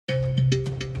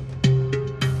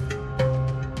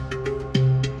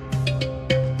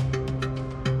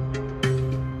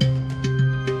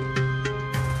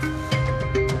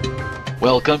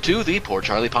Welcome to the Port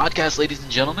Charlie podcast, ladies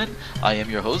and gentlemen. I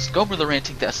am your host, Gomer the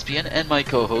Ranting Thespian, and my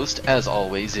co-host, as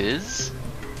always, is...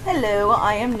 Hello,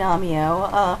 I am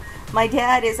Namio. My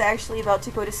dad is actually about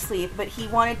to go to sleep, but he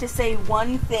wanted to say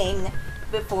one thing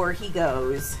before he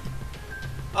goes.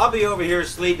 I'll be over here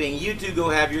sleeping. You two go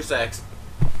have your sex.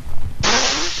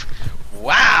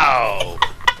 Wow!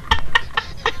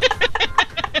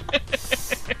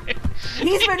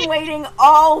 He's been waiting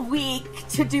all week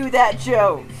to do that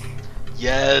joke.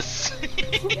 Yes!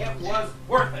 It was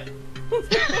worth it.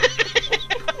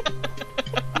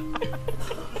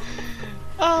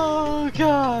 Oh,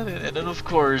 God. And then, of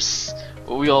course,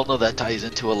 we all know that ties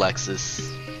into Alexis.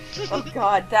 Oh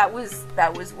God, that was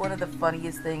one of the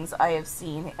funniest things I have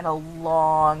seen in a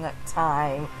long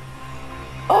time.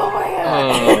 Oh my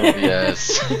God! Oh,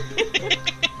 yes.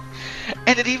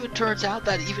 And it even turns out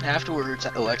that even afterwards,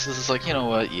 Alexis is like, you know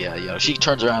what, she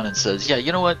turns around and says, yeah,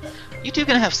 you know what, you two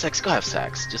gonna have sex, go have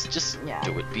sex. Just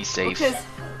do it, be safe.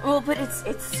 But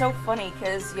it's so funny,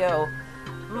 because,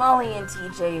 Molly and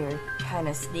TJ are kind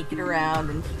of sneaking around,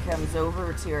 and he comes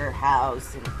over to her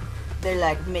house, and they're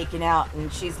like making out,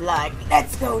 and she's like,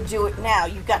 let's go do it now,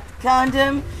 you got the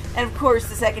condom? And of course,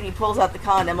 the second he pulls out the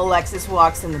condom, Alexis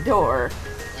walks in the door.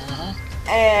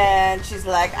 And she's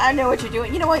like, I know what you're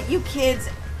doing. You know what, you kids,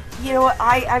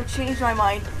 I've changed my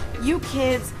mind. You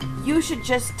kids, you should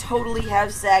just totally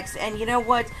have sex. And you know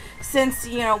what, since,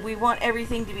 we want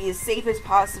everything to be as safe as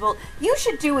possible, you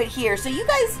should do it here. So you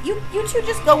guys, you two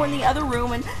just go in the other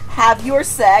room and have your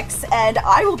sex, and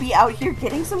I will be out here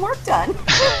getting some work done.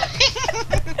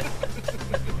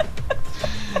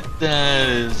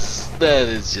 That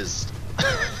is just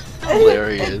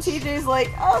hilarious. And TJ's like,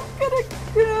 I'm gonna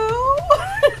go.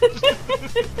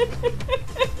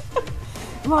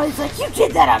 Molly's like, you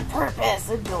did that on purpose.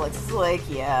 And Alexis is like,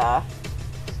 yeah,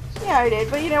 I did.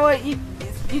 But you know what?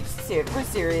 We're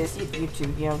serious. You two,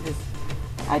 just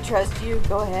I trust you.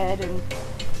 Go ahead, and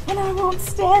I won't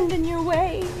stand in your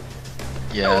way.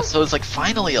 Yeah. So it's like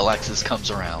finally Alexis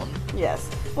comes around. Yes.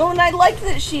 Well, and I liked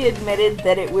that she admitted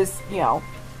that it was,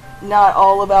 not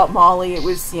all about Molly. It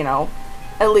was,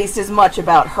 at least as much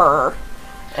about her,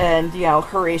 and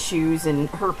her issues and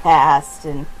her past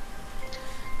and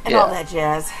all that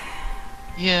jazz.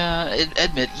 Yeah,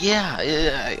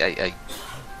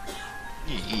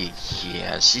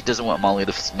 she doesn't want Molly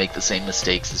to make the same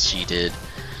mistakes as she did.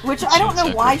 Which I don't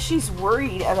know why she's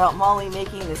worried about Molly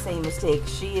making the same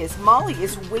mistakes. Molly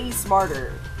is way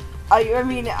smarter. I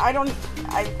mean, I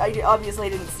obviously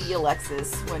didn't see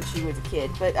Alexis when she was a kid,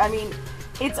 but I mean,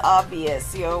 it's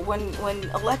obvious, when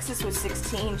Alexis was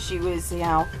 16, she was,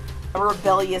 a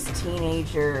rebellious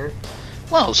teenager.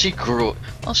 Well, she grew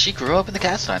up in the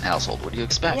Castine household. What do you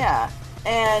expect? Yeah,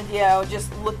 and,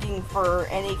 just looking for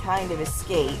any kind of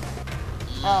escape.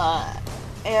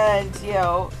 And,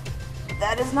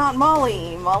 that is not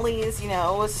Molly. Molly is,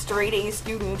 a straight-A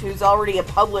student who's already a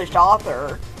published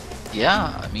author.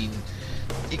 Yeah, I mean,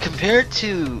 compared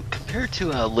to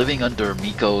living under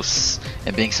Mikos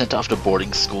and being sent off to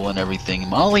boarding school and everything,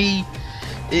 Molly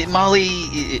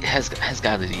has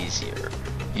got it easier.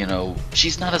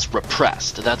 She's not as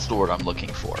repressed. That's the word I'm looking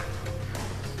for.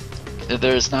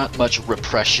 There's not much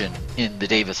repression in the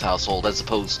Davis household as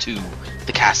opposed to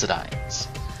the Cassidines.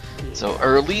 So,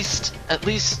 or at least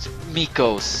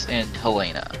Mikos and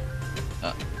Helena.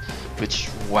 Which,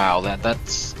 wow,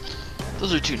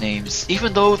 those are two names.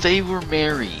 Even though they were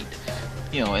married,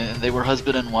 and they were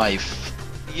husband and wife,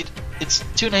 it's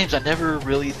two names I never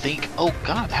really think, oh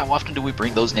God, how often do we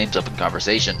bring those names up in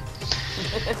conversation?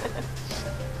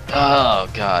 Oh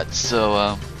God,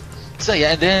 so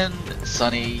yeah, and then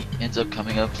Sunny ends up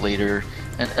coming up later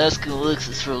and asking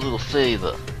Alexis for a little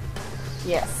favor.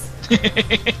 Yes.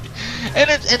 and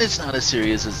it's not as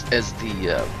serious as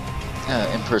the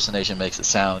impersonation makes it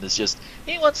sound. It's just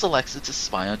he wants Alexis to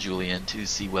spy on Julian to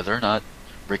see whether or not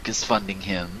Rick is funding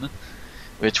him,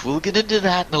 which we'll get into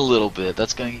that in a little bit.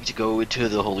 That's going to go into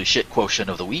the holy shit quotient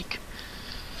of the week.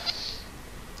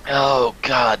 Oh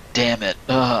God damn it!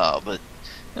 But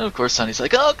of course Sunny's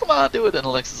like, oh come on, do it, and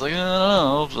Alexis is like,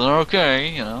 no,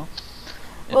 okay,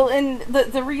 Well, and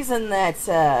the reason that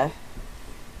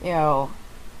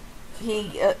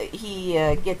he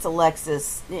gets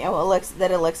Alexis,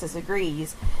 that Alexis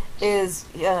agrees, is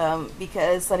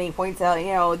because Sunny points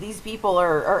out, these people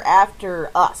are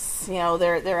after us.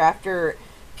 They're after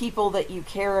people that you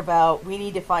care about. We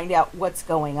need to find out what's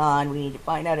going on. We need to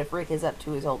find out if Rick is up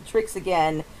to his old tricks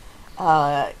again.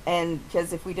 And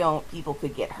because if we don't, people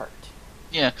could get hurt.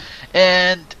 Yeah,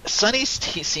 and Sunny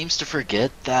seems to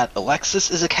forget that Alexis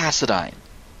is a Cassidine.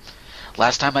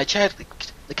 Last time I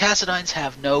checked, The Cassadines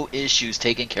have no issues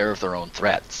taking care of their own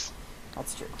threats.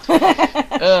 That's true.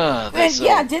 And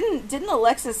yeah, didn't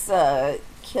Alexis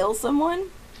kill someone?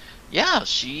 Yeah,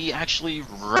 she actually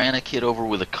ran a kid over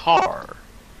with a car.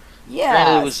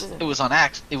 Yeah, Granted, it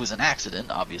was an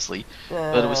accident, obviously,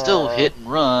 but it was still hit and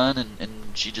run, and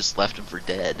she just left him for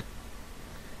dead.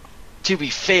 To be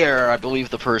fair, I believe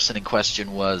the person in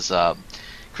question was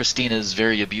Christina's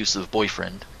very abusive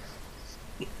boyfriend.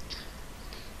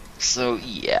 So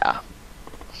yeah,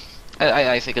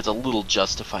 I think it's a little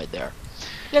justified there.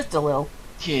 Just a little.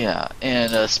 Yeah,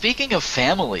 and speaking of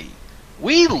family,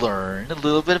 we learned a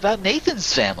little bit about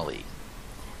Nathan's family.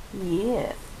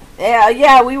 Yeah.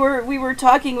 We were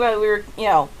talking about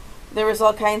there was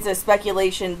all kinds of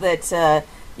speculation that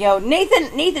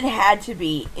Nathan had to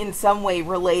be in some way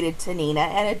related to Nina,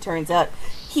 and it turns out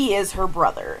he is her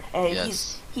brother, and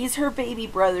Yes. he's her baby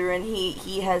brother, and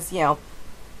he has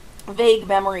vague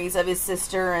memories of his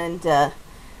sister, and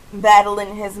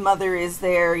battling his mother is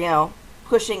there,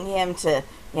 pushing him to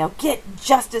get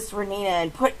justice for Nina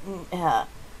and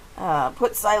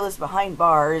put Silas behind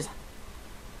bars.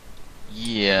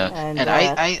 Yeah, and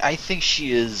I think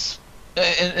she is.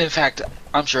 In fact,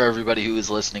 I'm sure everybody who is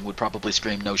listening would probably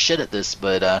scream no shit at this,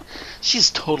 but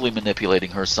she's totally manipulating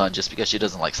her son just because she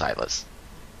doesn't like Silas.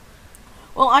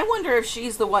 Well, I wonder if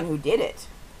she's the one who did it.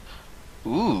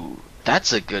 Ooh,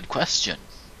 that's a good question.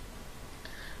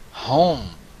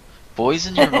 Home.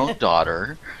 Poison your own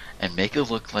daughter and make it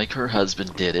look like her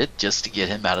husband did it just to get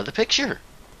him out of the picture.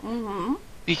 Mm-hmm.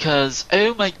 Because,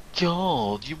 oh my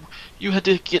god, you had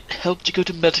to get help to go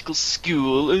to medical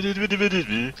school.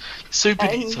 So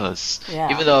beneath us.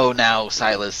 Yeah. Even though now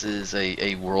Silas is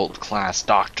a world-class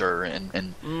doctor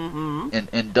and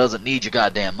doesn't need your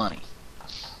goddamn money.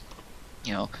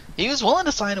 He was willing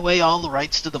to sign away all the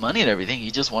rights to the money and everything. He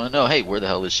just wanted to know, hey, where the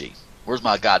hell is she? Where's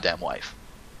my goddamn wife?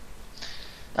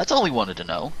 That's all he wanted to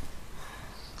know.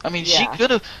 I mean, Yeah.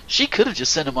 she could have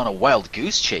just sent him on a wild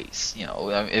goose chase.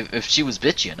 If she was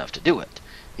bitchy enough to do it,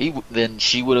 then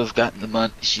she would have gotten the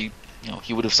money. He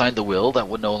would have signed the will that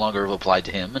would no longer have applied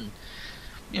to him, and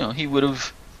he would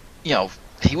have,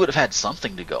 he would have had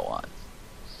something to go on.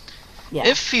 Yeah.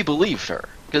 If he believed her,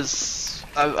 because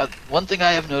one thing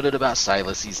I have noted about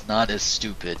Silas, he's not as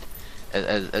stupid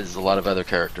as a lot of other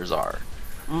characters are.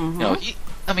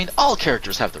 Mm-hmm. All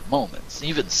characters have their moments,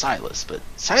 even Silas, but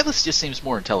Silas just seems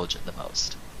more intelligent than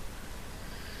most.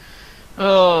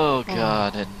 Oh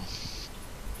god,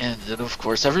 and then of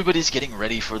course everybody's getting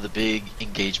ready for the big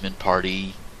engagement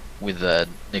party with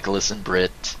Nikolas and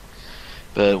Britt.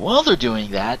 But while they're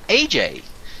doing that, A.J.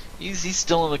 He's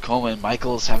still in a coma, and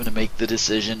Michael's having to make the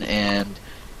decision, and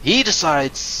he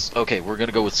decides, okay, we're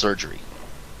gonna go with surgery.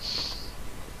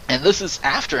 And this is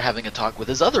after having a talk with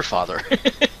his other father.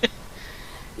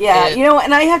 Yeah,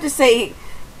 and I have to say,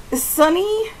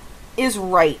 Sonny is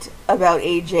right about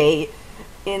AJ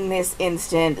in this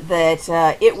instant, that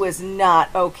it was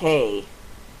not okay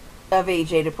of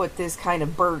AJ to put this kind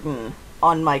of burden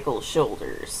on Michael's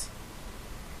shoulders.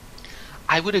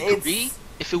 I would agree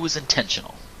if it was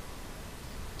intentional.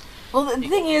 Well, the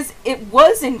thing is, it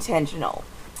was intentional,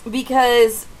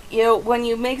 because, when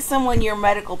you make someone your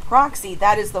medical proxy,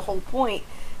 that is the whole point,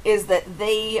 is that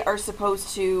they are supposed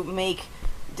to make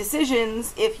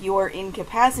decisions if you're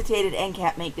incapacitated and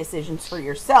can't make decisions for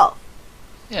yourself.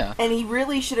 Yeah. And he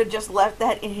really should have just left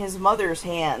that in his mother's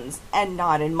hands and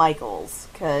not in Michael's,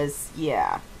 because,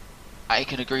 yeah. I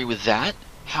can agree with that.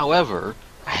 However,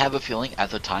 I have a feeling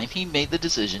at the time he made the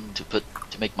decision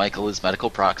to make Michael his medical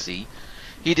proxy,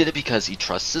 he did it because he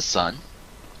trusts his son,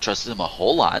 trusted him a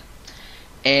whole lot,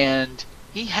 and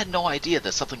he had no idea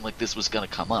that something like this was going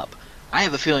to come up. I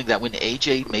have a feeling that when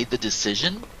AJ made the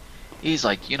decision, he's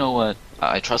like, you know what,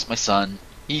 I trust my son.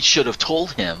 He should have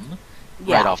told him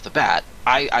right off the bat.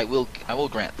 I will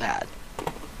grant that.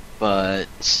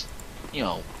 But,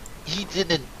 he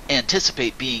didn't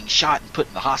anticipate being shot and put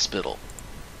in the hospital.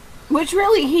 Which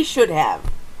really he should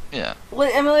have. Yeah.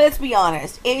 Let's be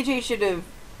honest. AJ should have,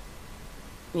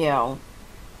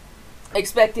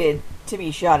 expected to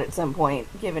be shot at some point,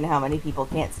 given how many people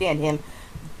can't stand him.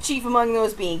 Chief among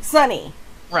those being Sonny.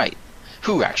 Right.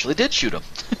 Who actually did shoot him.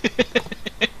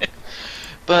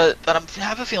 But I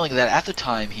have a feeling that at the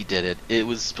time he did it, it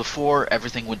was before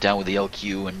everything went down with the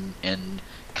LQ and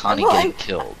Connie getting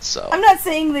killed. So I'm not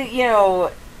saying that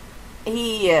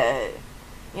he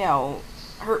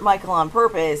hurt Michael on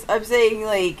purpose. I'm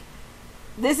saying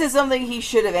this is something he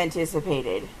should have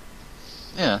anticipated.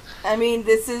 Yeah.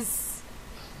 This is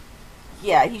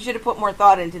he should have put more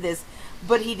thought into this,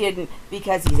 but he didn't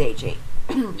because he's AJ.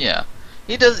 Yeah.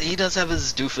 He does have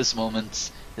his doofus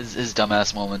moments, his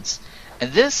dumbass moments,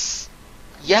 And this,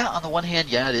 yeah, on the one hand,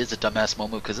 yeah, it is a dumbass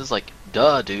moment because it's like,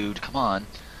 duh, dude, come on.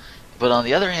 But on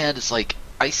the other hand, it's like,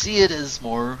 I see it as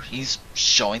more he's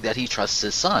showing that he trusts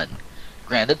his son.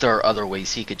 Granted, there are other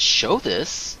ways he could show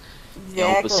this,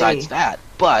 Exactly. besides that.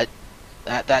 But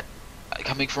that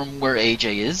coming from where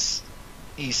AJ is,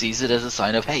 he sees it as a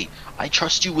sign of, hey, I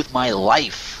trust you with my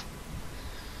life.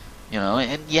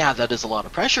 And yeah, that is a lot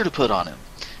of pressure to put on him.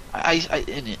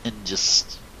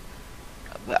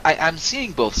 I'm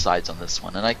seeing both sides on this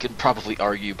one, and I can probably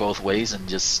argue both ways and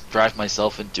just drive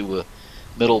myself into a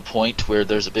middle point where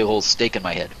there's a big old stake in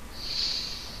my head.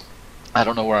 I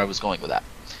don't know where I was going with that.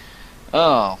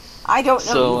 Oh. I don't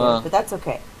know either, but that's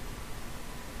okay.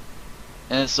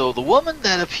 And so the woman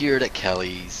that appeared at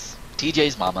Kelly's,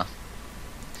 TJ's mama,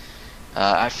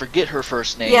 I forget her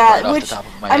first name right off the top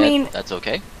of my head. Mean, that's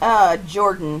okay.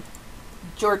 Jordan.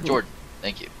 Jordan,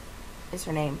 thank you. Is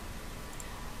her name.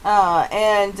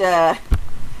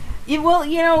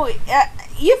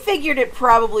 You figured it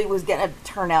probably was going to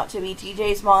turn out to be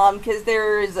TJ's mom, because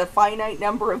there is a finite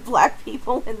number of black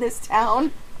people in this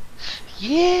town.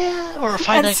 Yeah, or a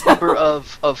finite number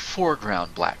of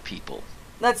foreground black people.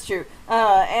 That's true.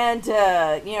 Probably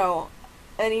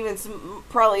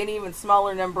an even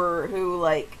smaller number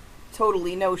who,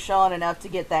 totally know Sean enough to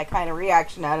get that kind of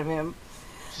reaction out of him.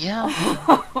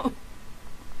 Yeah.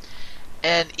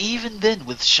 And even then,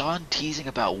 with Sean teasing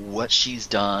about what she's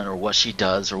done or what she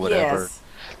does or whatever,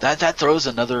 yes. that throws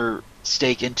another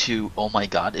stake into, oh my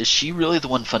god, is she really the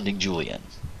one funding Julian?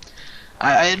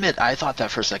 I admit, I thought that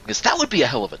for a second, because that would be a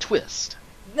hell of a twist.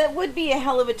 That would be a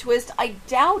hell of a twist. I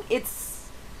doubt it's...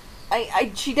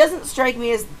 she doesn't strike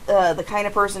me as the kind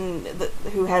of person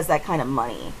who has that kind of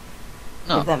money.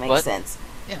 No, if that makes sense.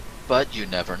 Yeah, but you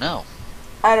never know.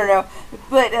 I don't know.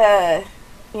 But,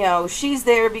 she's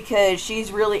there because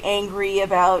she's really angry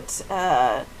about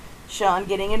Sean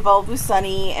getting involved with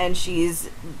Sonny, and she's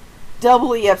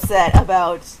doubly upset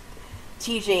about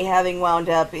TJ having wound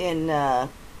up in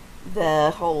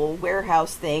the whole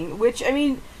warehouse thing, which,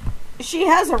 she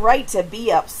has a right to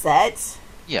be upset.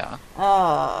 Yeah.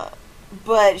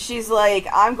 But she's like,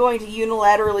 I'm going to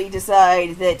unilaterally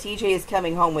decide that TJ is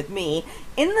coming home with me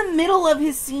in the middle of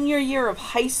his senior year of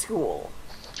high school.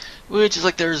 Which is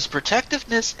like, there's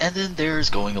protectiveness, and then there's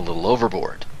going a little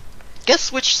overboard.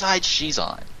 Guess which side she's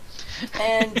on.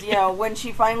 And, when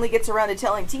she finally gets around to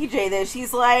telling TJ this,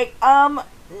 she's like,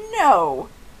 no.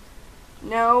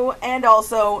 No, and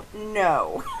also,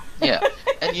 no. Yeah,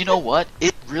 and you know what?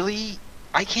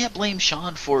 I can't blame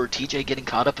Sean for TJ getting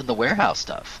caught up in the warehouse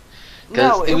stuff.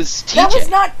 Because it was TJ. That was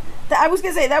not, I was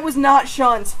going to say, that was not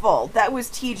Sean's fault. That was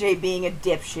TJ being a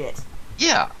dipshit.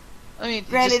 Yeah.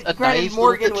 Granted,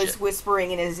 Morgan was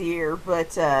whispering in his ear,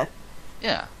 but,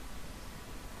 yeah.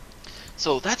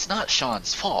 So that's not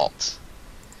Sean's fault.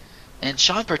 And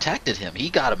Sean protected him. He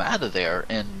got him out of there,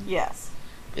 and... Yes.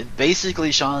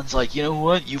 Basically, Sean's like, you know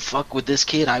what? You fuck with this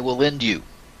kid, I will end you.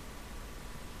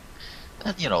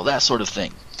 That sort of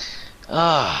thing.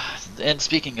 And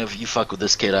speaking of you fuck with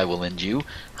this kid, I will end you.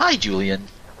 Hi, Julian.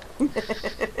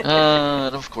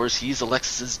 And of course, he's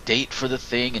Alexis's date for the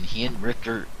thing, and he and Rick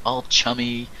are all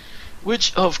chummy,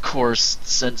 which of course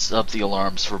sends up the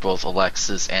alarms for both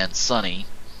Alexis and Sonny.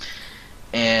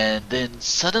 And then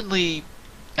suddenly,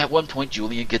 at one point,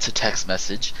 Julian gets a text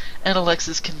message, and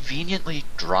Alexis conveniently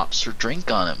drops her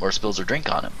drink on him, or spills her drink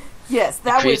on him. Yes,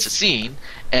 that creates a scene,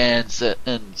 and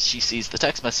she sees the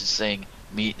text message saying,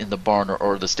 meet in the barn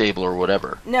or the stable or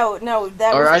whatever. No,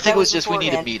 I think it was just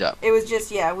beforehand. We need to meet up. It was just,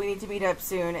 we need to meet up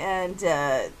soon, and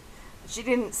she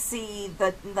didn't see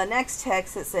the next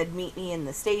text that said, meet me in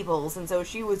the stables, and so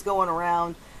she was going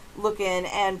around looking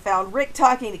and found Rick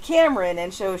talking to Cameron,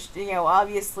 and so,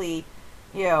 obviously,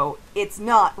 it's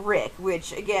not Rick,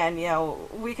 which, again,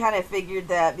 we kind of figured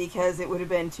that because it would have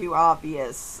been too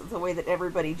obvious, the way that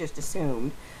everybody just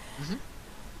assumed. Mm-hmm.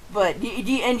 But, do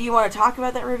you want to talk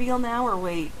about that reveal now, or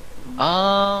wait?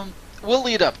 We'll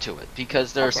lead up to it,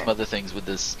 because there are some other things with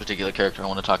this particular character I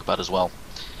want to talk about as well.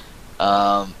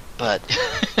 But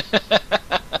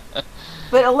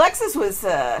Alexis was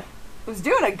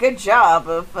doing a good job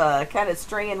of kind of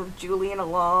stringing Julian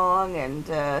along, and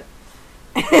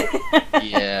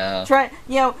yeah,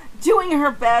 doing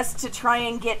her best to try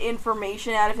and get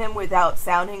information out of him without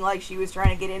sounding like she was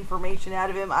trying to get information out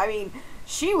of him.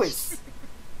 She was.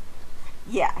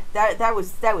 Yeah, that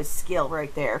was skill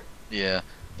right there. Yeah,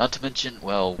 not to mention,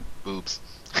 boobs.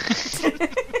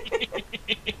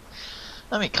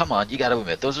 Come on, you gotta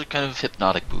admit, those are kind of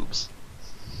hypnotic boobs.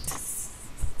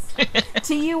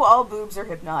 To you, all boobs are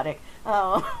hypnotic.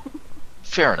 Oh.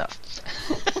 Fair enough.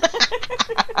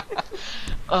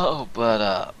 Oh,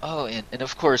 but and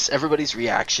of course everybody's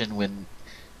reaction when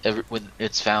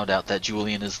it's found out that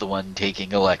Julian is the one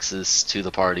taking Alexis to the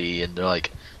party, and they're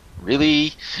like,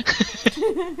 "Really?"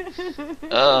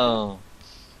 Oh,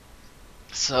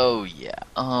 so yeah.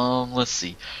 Let's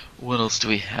see. What else do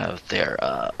we have there?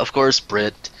 Of course,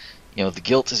 Britt. The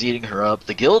guilt is eating her up.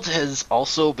 The guilt has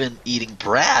also been eating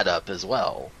Brad up as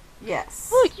well. Yes.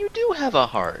 Look, you do have a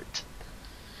heart.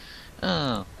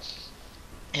 Oh.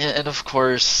 And of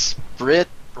course, Britt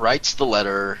writes the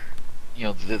letter.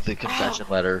 The confession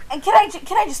letter. And can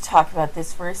I just talk about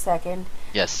this for a second?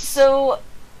 Yes. So,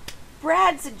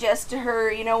 Brad suggests to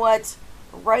her, you know what?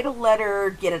 Write a letter,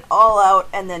 get it all out,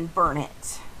 and then burn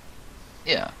it.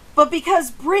 Yeah. But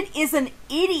because Britt is an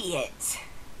idiot,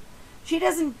 she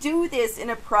doesn't do this in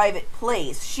a private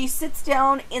place. She sits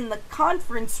down in the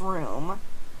conference room,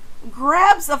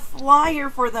 grabs a flyer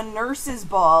for the nurses'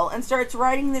 ball, and starts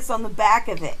writing this on the back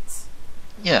of it.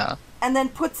 Yeah. And then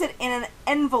puts it in an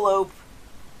envelope,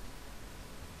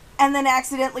 and then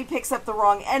accidentally picks up the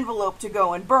wrong envelope to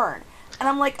go and burn. And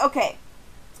I'm like, okay,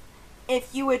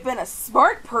 if you had been a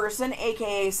smart person,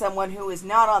 aka someone who is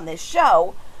not on this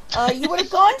show, you would have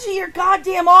gone to your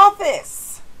goddamn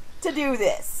office to do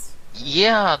this.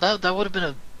 Yeah, that would have been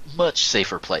a much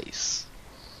safer place.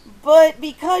 But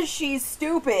because she's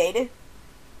stupid,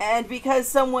 and because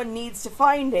someone needs to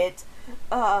find it,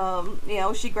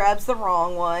 she grabs the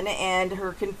wrong one, and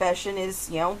her confession is,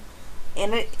 in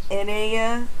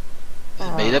a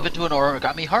Made up into an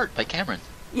origami heart by Cameron.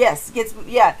 Yes,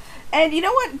 and you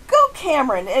know what? Go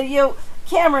Cameron. And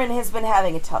Cameron has been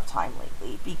having a tough time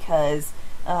lately because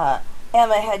Emma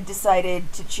had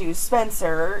decided to choose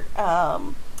Spencer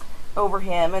over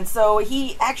him, and so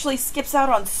he actually skips out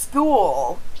on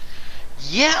school.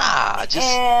 Yeah, is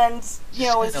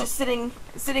just sitting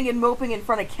and moping in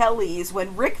front of Kelly's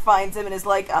when Rick finds him and is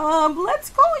like,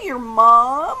 let's call your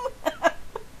mom.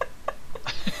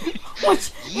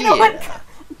 Which, you know what?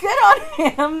 Good on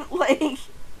him. Like,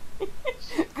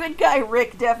 good guy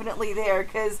Rick definitely there,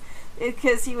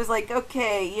 because he was like,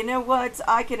 okay, you know what?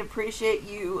 I can appreciate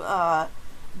you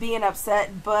being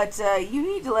upset, but you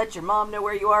need to let your mom know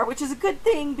where you are, which is a good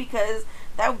thing, because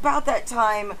about that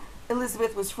time,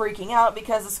 Elizabeth was freaking out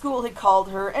because the school had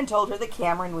called her and told her that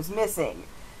Cameron was missing.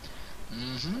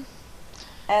 Mm-hmm.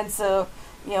 And so,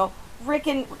 Rick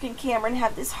and Cameron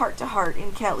have this heart-to-heart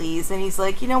in Kelly's, and he's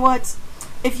like, you know what?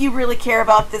 If you really care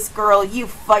about this girl, you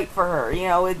fight for her.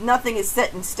 Nothing is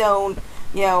set in stone.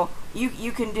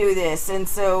 You can do this. And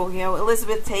so,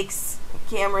 Elizabeth takes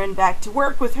Cameron back to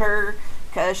work with her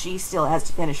because she still has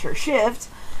to finish her shift.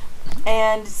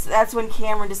 And that's when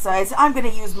Cameron decides, I'm going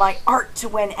to use my art to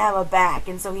win Emma back.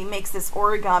 And so he makes this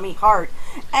origami heart.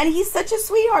 And he's such a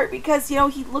sweetheart because, he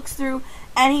looks through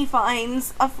and he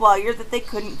finds a flyer that they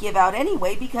couldn't give out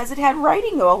anyway because it had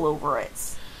writing all over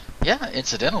it. Yeah,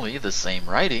 incidentally, the same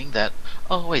writing that...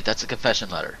 Oh, wait, that's a confession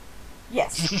letter.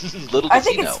 Yes. Little does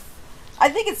he know. I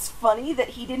think it's funny that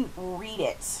he didn't read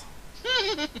it.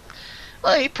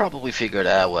 Well, he probably figured,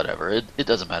 whatever. It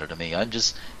doesn't matter to me.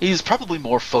 He's probably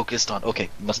more focused on,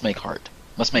 okay, must make heart.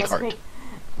 Must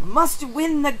Must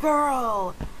win the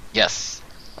girl. Yes.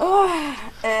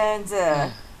 And,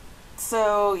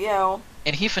 so,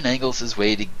 And he finagles his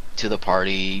way to the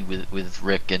party with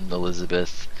Rick and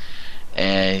Elizabeth.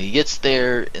 And he gets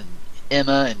there, and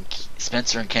Emma and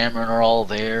Spencer and Cameron are all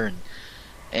there.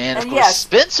 And of course,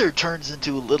 Spencer turns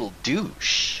into a little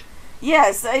douche.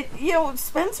 Yes,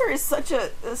 Spencer is such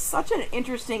an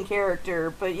interesting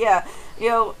character, but yeah,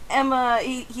 Emma,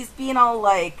 he's being all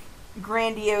like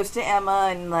grandiose to Emma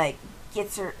and like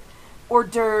gets her hors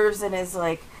d'oeuvres and is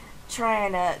like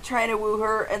trying to woo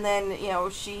her, and then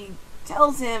she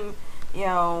tells him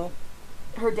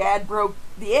her dad broke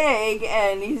the egg,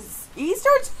 and he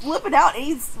starts flipping out, and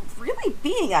he's really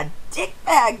being a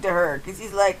dickbag to her because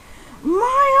he's like,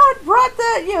 my aunt brought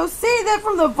that, say that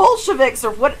from the Bolsheviks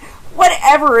or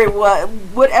whatever it was,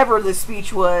 whatever the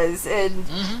speech was, and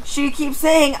she keeps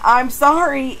saying, I'm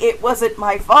sorry, it wasn't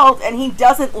my fault, and he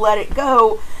doesn't let it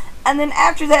go, and then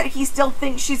after that, he still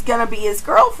thinks she's gonna be his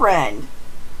girlfriend.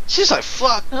 She's like,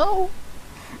 fuck no.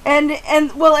 And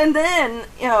then,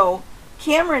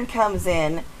 Cameron comes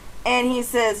in, and he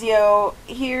says,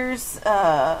 here's,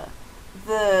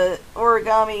 the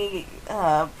origami,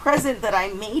 present that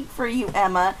I made for you,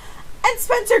 Emma. And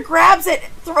Spencer grabs it,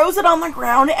 throws it on the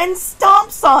ground, and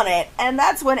stomps on it. And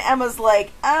that's when Emma's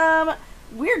like,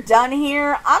 we're done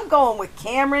here. I'm going with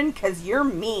Cameron because you're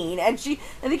mean. And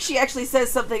I think she actually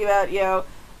says something about,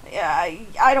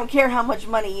 I don't care how much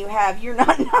money you have. You're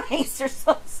not nice or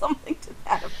something to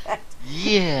that effect.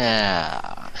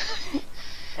 Yeah.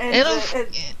 And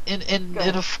and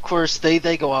of course they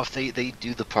go off. They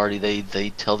do the party. They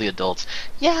tell the adults,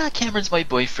 yeah, Cameron's my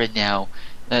boyfriend now,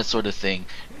 that sort of thing.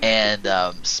 And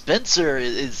Spencer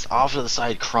is off to the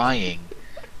side crying,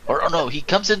 or no, he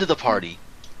comes into the party,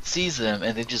 sees them,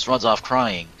 and then just runs off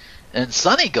crying. And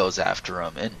Sonny goes after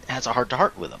him and has a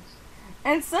heart-to-heart with him.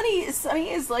 And Sonny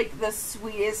is like the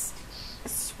sweetest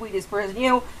person. You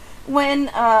know,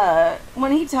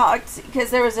 when he talked,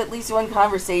 because there was at least one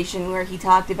conversation where he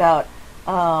talked about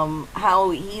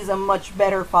how he's a much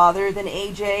better father than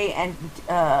AJ, and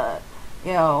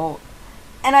you know,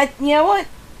 and you know what,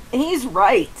 he's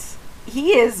right.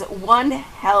 He is one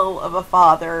hell of a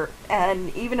father,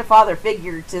 and even a father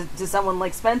figure to someone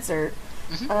like Spencer,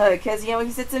 because you know, he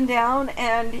sits him down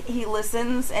and he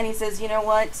listens and he says, you know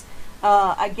what,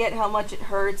 I get how much it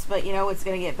hurts, but you know, it's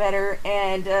gonna get better,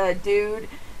 and dude,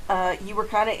 you were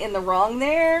kind of in the wrong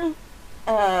there,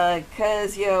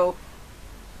 because you know,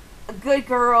 a good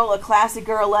girl, a classy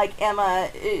girl like Emma,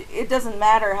 it doesn't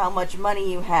matter how much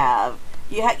money you have.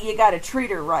 You got to treat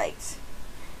her right.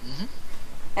 Mm-hmm.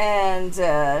 And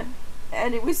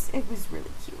it was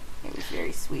really cute. It was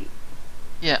very sweet.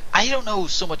 Yeah, I don't know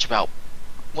so much about.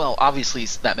 Well, obviously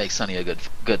that makes Sonny a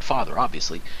good father.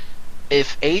 Obviously,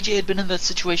 if AJ had been in that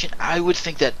situation, I would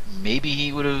think that maybe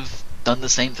he would have done the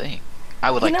same thing.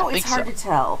 I would like to think so. It's hard to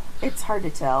tell. It's hard to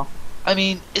tell. I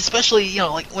mean, especially, you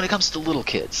know, like when it comes to little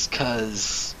kids,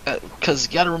 because you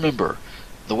got to remember,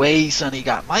 the way Sonny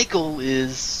got Michael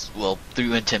is, well,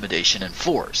 through intimidation and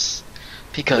force.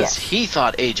 Because he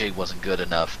thought AJ wasn't good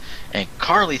enough, and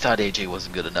Carly thought AJ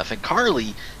wasn't good enough, and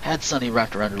Carly had Sonny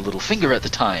wrapped around her little finger at the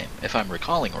time, if I'm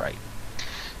recalling right.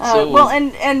 Well,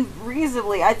 and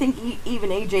reasonably, I think even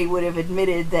AJ would have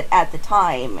admitted that at the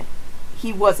time,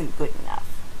 he wasn't good enough.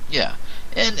 Yeah,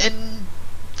 and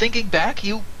thinking back,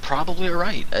 you probably are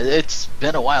right. It's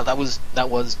been a while. That was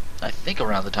I think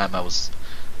around the time I was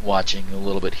watching a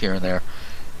little bit here and there,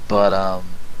 but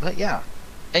yeah.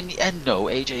 And no,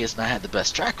 AJ has not had the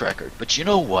best track record, but you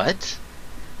know what?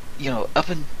 You know,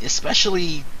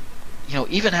 especially, you know,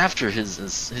 even after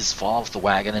his fall off the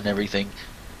wagon and everything,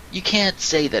 you can't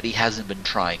say that he hasn't been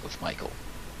trying with Michael.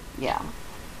 Yeah.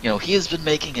 You know, he has been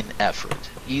making an effort.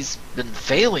 He's been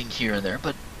failing here and there,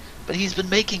 but he's been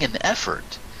making an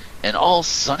effort. And all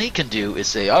Sonny can do is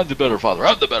say, I'm the better father,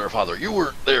 I'm the better father. You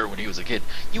weren't there when he was a kid.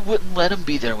 You wouldn't let him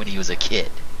be there when he was a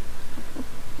kid.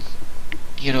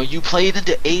 You know, you played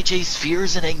into AJ's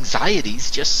fears and anxieties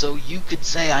just so you could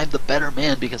say I'm the better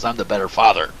man because I'm the better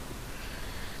father.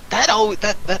 That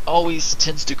always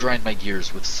tends to grind my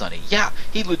gears with Sonny. Yeah,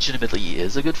 he legitimately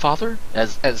is a good father,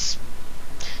 as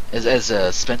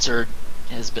Spencer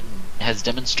has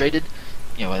demonstrated.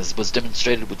 You know, as was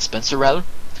demonstrated with Spencer rather.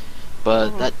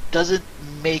 But that doesn't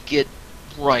make it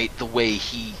right the way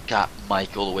he got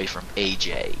Michael away from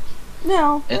AJ.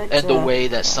 No. And the way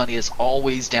that Sonny is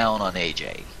always down on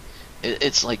AJ.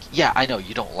 It's like, yeah, I know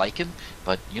you don't like him,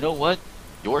 but you know what?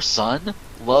 Your son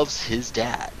loves his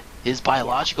dad. His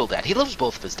biological dad. He loves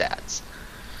both of his dads.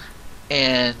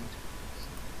 And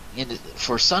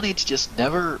for Sonny to just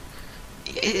never...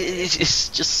 It's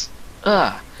just... You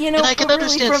know, and I can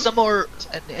understand some more...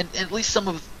 And at least some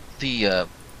of the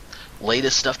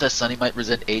latest stuff that Sonny might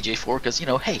resent AJ for, because, you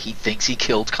know, hey, he thinks he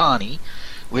killed Connie.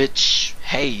 Which,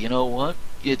 hey, you know what?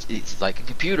 It's like a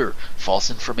computer. False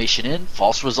information in,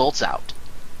 false results out.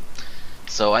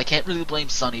 So I can't really blame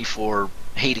Sonny for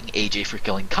hating AJ for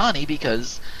killing Connie,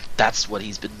 because that's what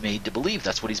he's been made to believe.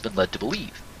 That's what he's been led to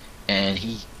believe. And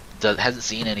he hasn't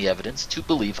seen any evidence to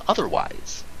believe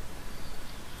otherwise.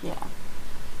 Yeah.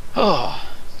 Oh.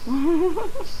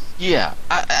 Yeah,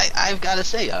 I've got to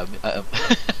say,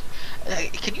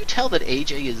 can you tell that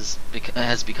AJ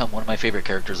has become one of my favorite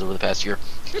characters over the past year?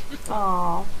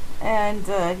 Oh, and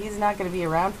he's not going to be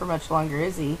around for much longer,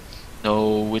 is he?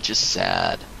 No, which is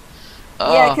sad.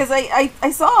 Yeah, because I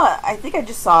think I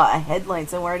just saw a headline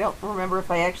somewhere. I don't remember if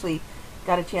I actually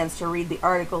got a chance to read the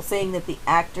article saying that the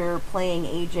actor playing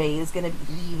AJ is going to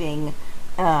be leaving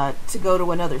to go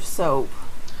to another soap.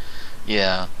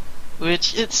 Yeah,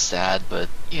 which it's sad, but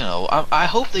you know, I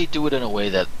hope they do it in a way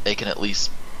that they can at least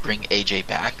bring AJ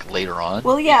back later on.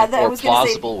 Well, yeah, in a more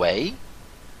plausible way.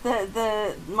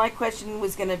 My question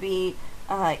was going to be,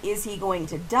 is he going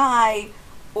to die,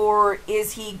 or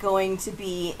is he going to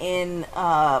be in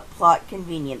plot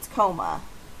convenience coma?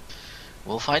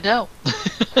 We'll find out.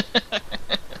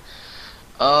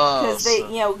 Because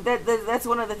that's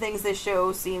one of the things this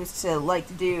show seems to like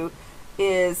to do,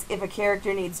 is if a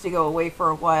character needs to go away for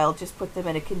a while, just put them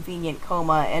in a convenient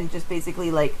coma and just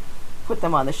basically like put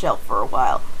them on the shelf for a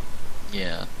while.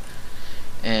 Yeah,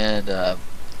 and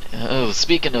Oh,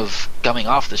 speaking of coming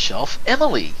off the shelf,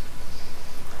 Emily.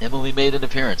 Emily made an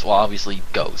appearance. Well, obviously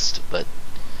Ghost, but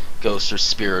Ghost or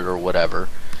Spirit or whatever.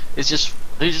 It's just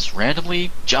they just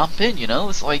randomly jump in.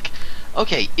 It's like,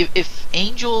 okay, if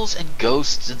angels and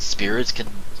ghosts and spirits can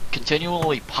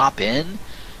continually pop in,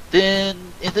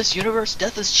 then in this universe,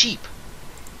 death is cheap.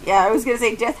 Yeah, I was gonna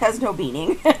say death has no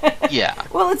meaning. Yeah.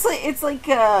 Well, it's like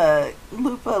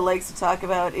Lupa likes to talk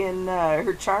about in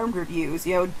her Charmed reviews.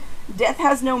 Death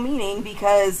has no meaning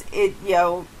because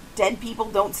dead people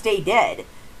don't stay dead.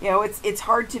 It's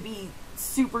hard to be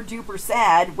super duper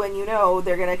sad when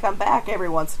they're gonna come back every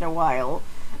once in a while,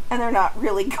 and they're not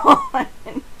really gone.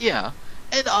 Yeah.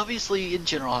 And obviously, in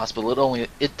General Hospital,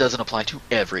 it doesn't apply to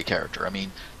every character. I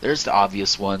mean, there's the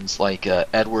obvious ones like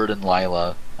Edward and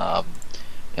Lila.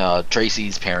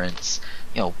 Tracy's parents,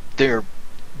 they're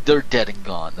dead and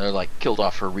gone. They're like killed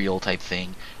off for real type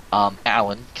thing.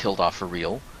 Alan killed off for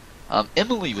real.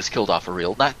 Emily was killed off for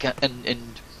real. And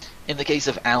in the case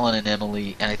of Alan and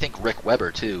Emily, and I think Rick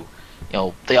Weber too,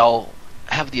 they all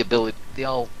have the ability.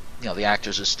 The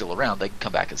actors are still around. They can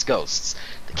come back as ghosts.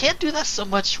 They can't do that so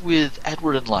much with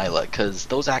Edward and Lila because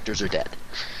those actors are dead.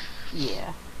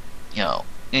 Yeah.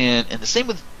 And the same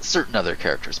with certain other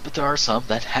characters, but there are some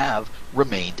that have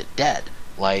remained dead,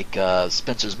 like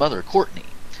Spencer's mother, Courtney,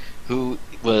 who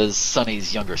was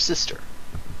Sonny's younger sister.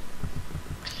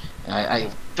 I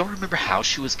don't remember how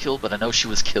she was killed, but I know she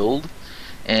was killed,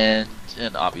 and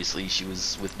obviously she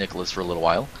was with Nikolas for a little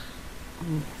while.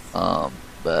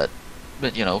 But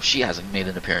she hasn't made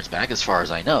an appearance back, as far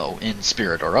as I know, in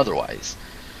spirit or otherwise.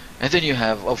 And then you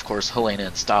have, of course, Helena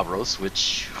and Stavros,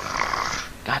 which,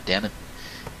 god damn it.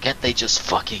 Can't they just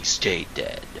fucking stay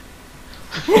dead?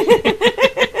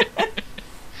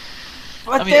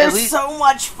 But they're so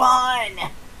much fun!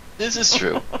 This is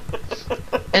true.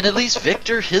 And at least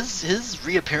Victor, his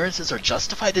reappearances are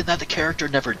justified in that the character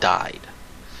never died.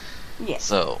 Yes.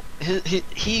 So,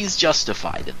 he's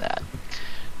justified in that.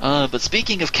 But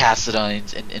speaking of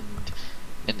Cassidines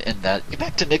and that, get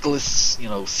back to Nikolas,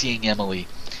 seeing Emily.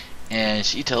 And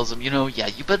she tells him, yeah,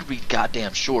 you better be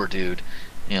goddamn sure, dude.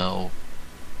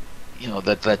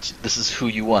 That this is who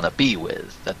you want to be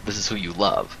with, that this is who you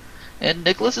love. And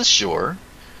Nikolas is sure,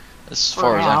 as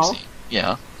far as I'm seeing.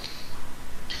 Yeah.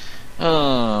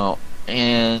 Oh,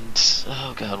 and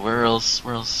oh god, where else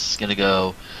is gonna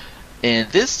go? And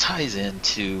this ties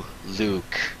into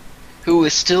Luke, who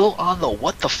is still on the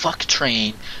what the fuck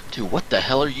train to what the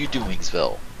hell are you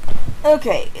doingsville.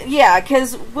 Okay, yeah,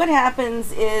 because what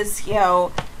happens is,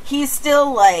 he's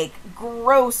still like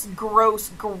gross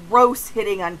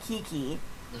hitting on Kiki,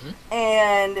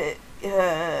 and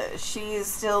she's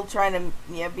still trying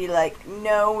to be like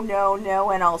no,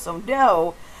 and also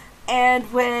no.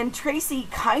 And when Tracy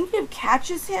kind of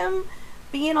catches him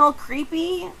being all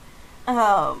creepy,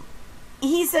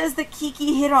 he says that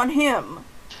Kiki hit on him.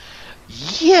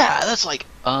 Yeah, that's like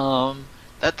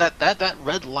that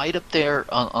red light up there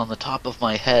on the top of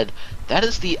my head. That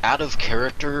is the out of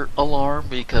character alarm,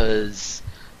 because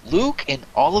Luke, in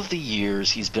all of the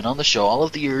years he's been on the show, all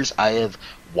of the years I have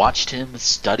watched him,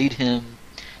 studied him,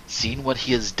 seen what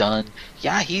he has done.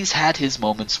 Yeah, he's had his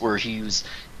moments where he's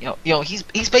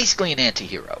he's basically an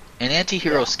anti-hero,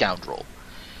 scoundrel.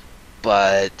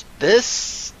 But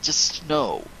this, just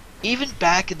no. Even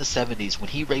back in the 70s when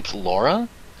he raped Laura,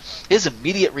 his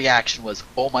immediate reaction was,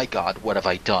 "Oh my God, what have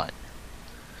I done?"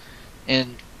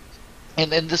 And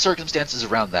the circumstances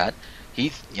around that,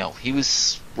 he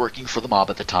was working for the mob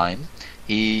at the time.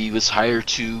 He was hired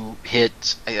to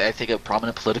hit, I think, a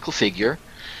prominent political figure,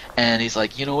 and he's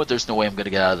like, you know what? There's no way I'm going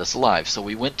to get out of this alive. So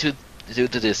we went to the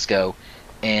disco,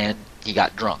 and he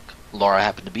got drunk. Laura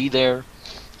happened to be there.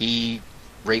 He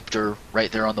raped her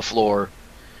right there on the floor,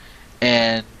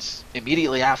 and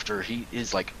immediately after, he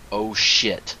is like, "Oh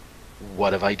shit,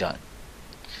 what have I done?"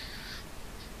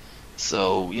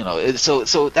 So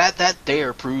so that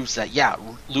there proves that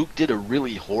Luke did a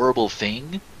really horrible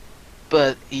thing,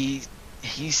 but he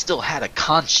still had a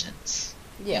conscience.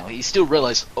 Yeah, he still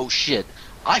realized, "Oh shit,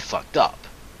 I fucked up,"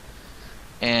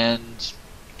 and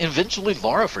eventually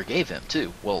Laura forgave him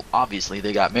too. Well, obviously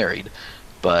they got married,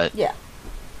 but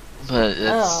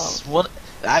it's one.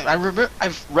 I remember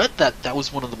I've read that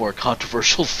was one of the more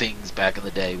controversial things back in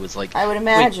the day. Was like, I would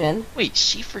imagine. Wait,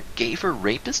 she forgave her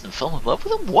rapist and fell in love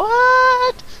with him?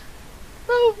 What?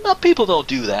 No, not people don't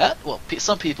do that. Well,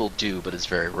 some people do, but it's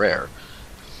very rare.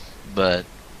 But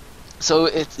so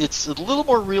it's a little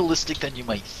more realistic than you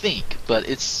might think, but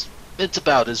it's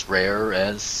about as rare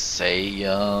as, say,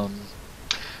 the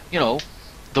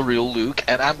real Luke.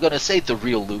 And I'm gonna say the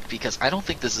real Luke because I don't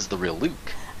think this is the real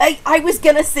Luke. I was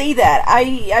gonna say that.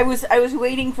 I was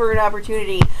waiting for an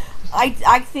opportunity.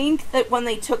 I think that when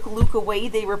they took Luke away,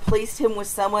 they replaced him with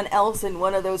someone else in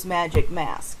one of those magic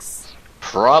masks.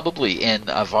 Probably, and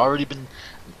I've already been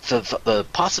the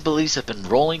possibilities have been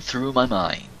rolling through my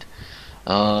mind.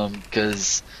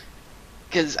 Because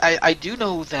I do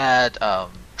know that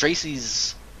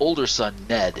Tracy's older son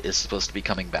Ned is supposed to be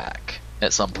coming back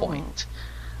at some point.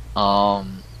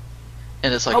 And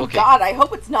it's like, oh okay, God, I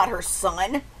hope it's not her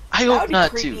son. I hope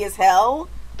not creepy too. as hell.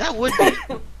 That would be.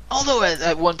 Although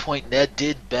at one point Ned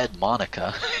did bed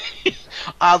Monica,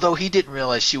 although he didn't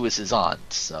realize she was his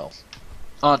aunt, so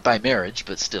aunt by marriage,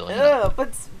 but still. You know.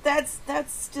 But that's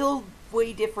still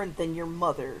way different than your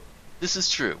mother. This is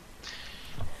true.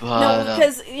 But, no,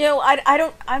 because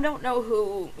I don't know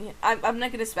who. I'm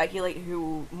not going to speculate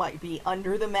who might be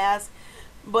under the mask.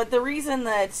 But the reason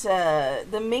that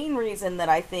the main reason that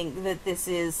I think that this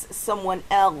is someone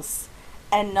else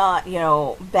and not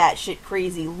batshit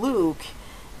crazy Luke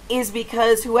is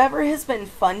because whoever has been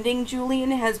funding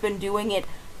Julian has been doing it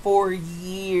for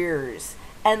years,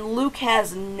 and Luke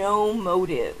has no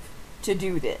motive to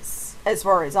do this, as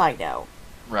far as I know.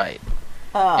 Right.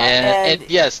 And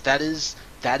yes, that is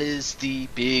the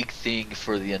big thing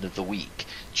for the end of the week.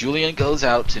 Julian goes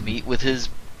out to meet with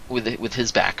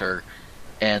his backer,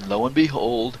 and lo and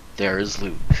behold, there is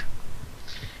Luke.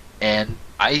 And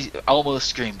I almost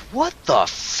screamed, "What the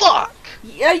fuck?"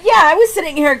 Yeah, I was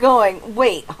sitting here going,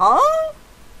 "Wait, huh?"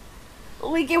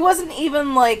 Like, it wasn't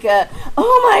even like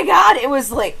 "Oh my God," it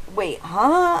was like, "Wait,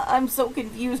 huh?" I'm so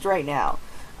confused right now.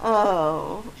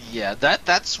 Oh. Yeah,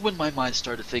 that's when my mind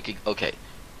started thinking, okay,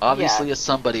 obviously it's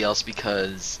somebody else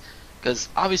because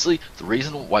obviously the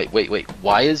reason why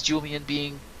why is Julian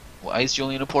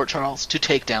in Port Charles? To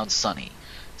take down Sonny.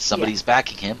 Somebody's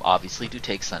backing him, obviously, to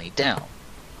take Sonny down.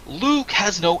 Luke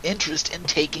has no interest in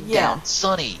taking down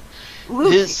Sonny.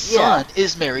 Luke, his son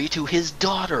is married to his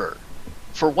daughter,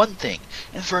 for one thing.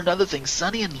 And for another thing,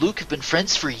 Sonny and Luke have been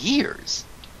friends for years.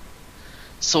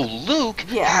 So Luke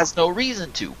has no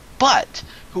reason to. But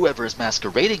whoever is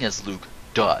masquerading as Luke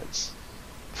does.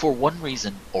 For one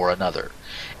reason or another.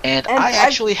 And I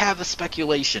actually have a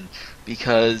speculation,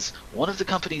 because one of the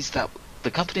companies that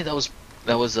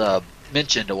was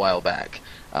mentioned a while back,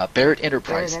 Barrett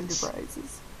Enterprises.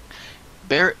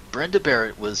 Brenda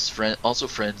Barrett was also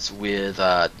friends with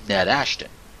Ned Ashton,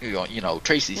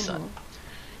 Tracy's son.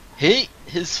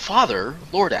 His father,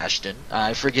 Lord Ashton,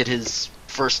 I forget his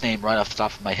first name right off the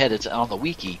top of my head, it's on the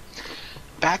wiki.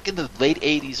 Back in the late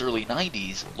 80s, early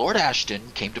 90s, Lord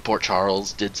Ashton came to Port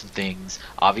Charles, did some things.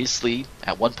 Obviously,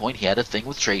 at one point he had a thing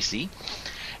with Tracy.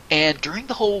 And during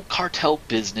the whole cartel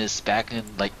business back in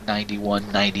like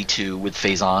 91, 92 with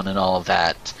Faison and all of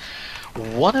that,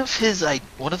 one of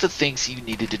the things he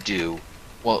needed to do,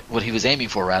 well, what he was aiming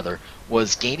for rather,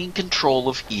 was gaining control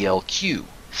of ELQ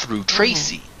through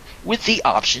Tracy, with the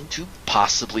option to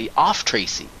possibly off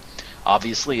Tracy.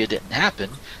 Obviously, it didn't happen.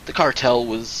 The cartel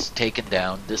was taken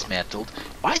down, dismantled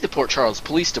by the Port Charles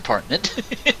Police Department,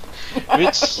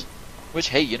 which,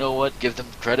 hey, you know what? Give them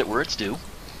credit where it's due.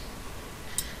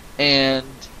 And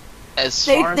as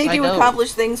far as I know, they do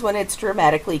accomplish things when it's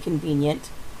dramatically convenient.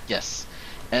 Yes.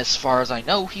 As far as I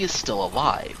know, he is still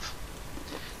alive.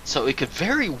 So it could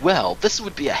very well, this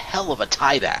would be a hell of a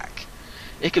tieback.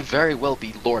 It could very well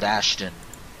be Lord Ashton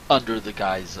under the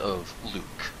guise of Luke.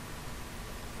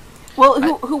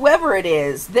 Well, whoever it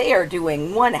is, they are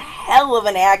doing one hell of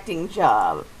an acting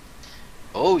job.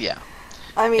 Oh yeah.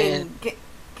 I mean,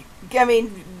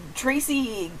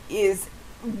 Tracy is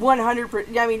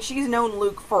 100%. I mean, she's known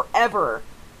Luke forever,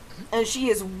 and she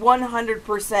is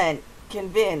 100%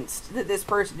 convinced that this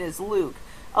person is Luke.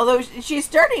 Although she's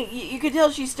starting, you could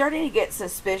tell she's starting to get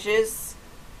suspicious.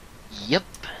 Yep.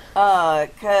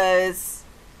 Because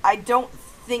I don't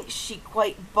think she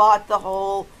quite bought the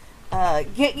whole.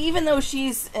 Even though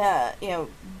she's,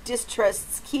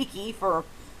 distrusts Kiki for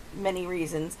many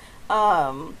reasons,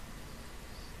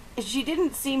 she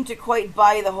didn't seem to quite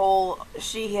buy the whole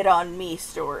 "she hit on me"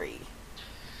 story.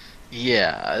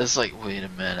 Yeah, it's like, wait a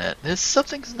minute,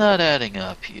 something's not adding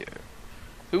up here.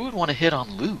 Who would want to hit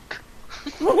on Luke?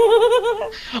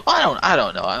 I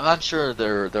don't know. I'm sure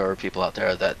there are people out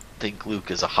there that think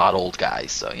Luke is a hot old guy,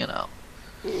 so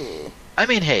I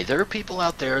mean, hey, there are people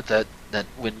out there that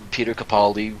when Peter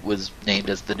Capaldi was named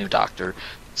as the new Doctor,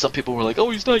 some people were like, "Oh,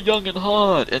 he's not young and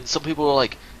hot," and some people were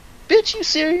like, "Bitch, you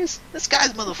serious? This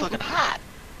guy's motherfucking hot."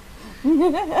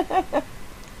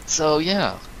 So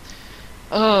yeah.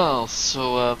 Oh,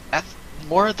 so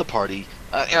more at the party.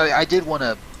 I did want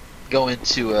to go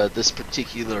into this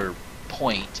particular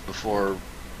point before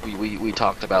we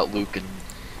talked about Luke and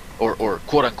or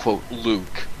quote unquote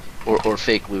Luke, or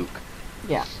fake Luke.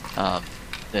 Yeah.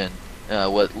 Then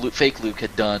what fake Luke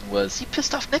had done was he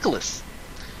pissed off Nikolas.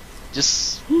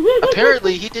 Just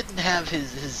apparently he didn't have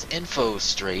his info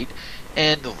straight,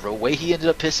 and the way he ended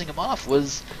up pissing him off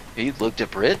was he looked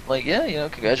at Britt like, yeah,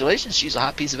 congratulations, she's a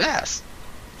hot piece of ass.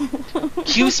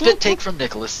 Cue spit take from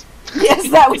Nikolas. Yes,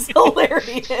 that was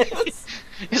hilarious.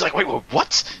 He's like, wait,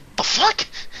 what? The fuck?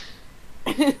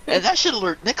 And that should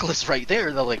alert Nikolas right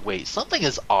there. They're like, wait, something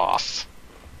is off.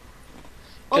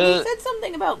 Well, he said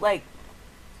something about, like,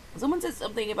 someone said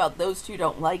something about those two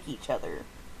don't like each other.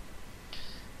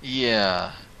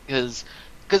 Yeah, because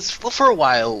for a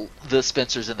while the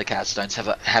Spencers and the Cassadines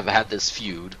have had this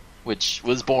feud, which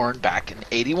was born back in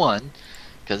 '81.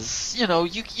 Because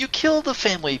you kill the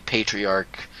family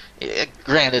patriarch,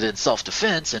 granted in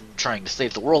self-defense and trying to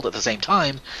save the world at the same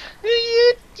time.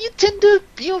 You tend to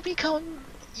you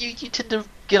tend to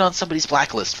get on somebody's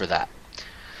blacklist for that.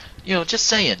 Just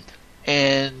saying.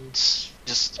 And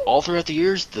just all throughout the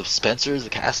years, the Spencers, the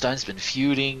Cassadines, been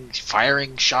feuding,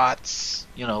 firing shots.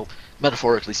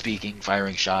 Metaphorically speaking,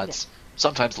 firing shots,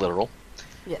 sometimes literal.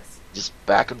 Yes. Just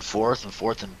back and forth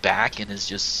and back, and is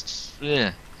just.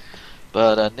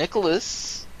 But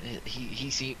Nikolas, he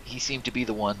seemed to be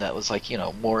the one that was like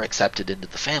more accepted into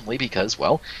the family because,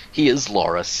 well, he is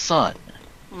Laura's son.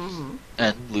 Mm-hmm.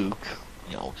 And Luke,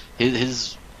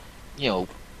 his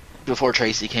before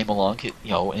Tracy came along,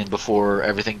 and before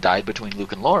everything died between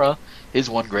Luke and Laura, his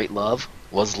one great love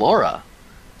was Laura.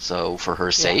 So for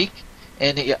her sake,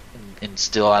 and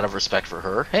still out of respect for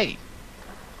her, hey,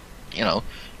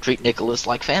 treat Nikolas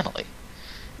like family.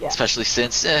 Yeah. Especially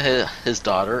since his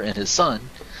daughter and his son,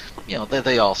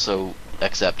 they also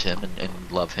accept him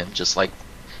and love him just like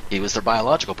he was their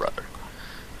biological brother.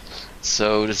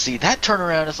 So to see that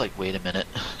turnaround is like, wait a minute.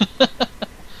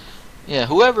 Yeah,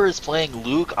 whoever is playing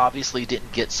Luke obviously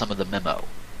didn't get some of the memo.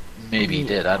 Maybe he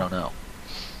did, I don't know.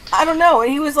 I don't know,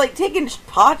 and he was like taking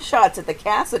pot shots at the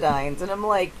Cassadines, and I'm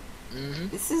like,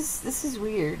 this is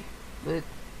weird, but...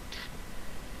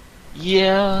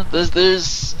 Yeah,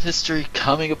 there's history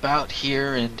coming about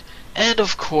here, and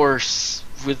of course,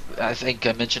 I think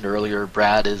I mentioned earlier,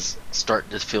 Brad is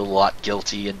starting to feel a lot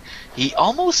guilty, and he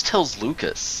almost tells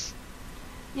Lucas.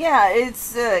 Yeah,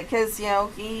 it's because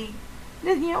he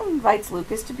invites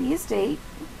Lucas to be his date,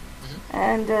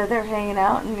 and they're hanging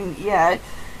out, and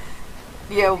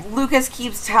Lucas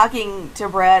keeps talking to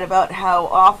Brad about how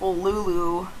awful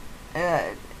Lulu,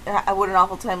 what an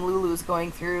awful time Lulu's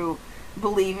going through,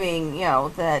 believing,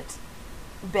 that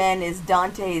Ben is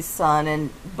Dante's son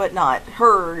but not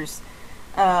hers.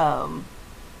 And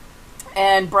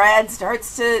Brad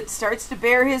starts to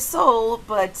bare his soul,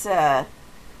 but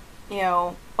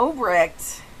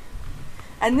Obrecht,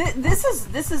 and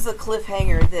this is a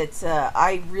cliffhanger that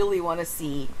I really want to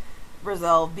see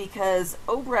resolved, because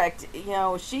Obrecht,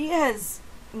 she has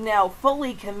now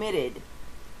fully committed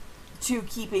to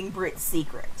keeping Britt's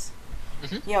secret.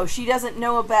 She doesn't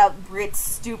know about Britt's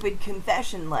stupid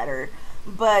confession letter,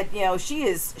 but she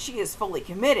is fully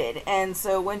committed. And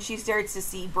so when she starts to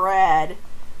see Brad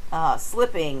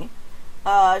slipping,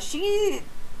 she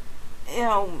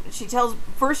tells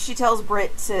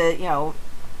Britt to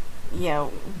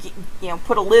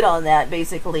put a lid on that,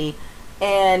 basically,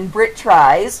 and Britt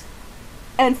tries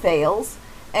and fails,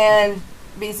 and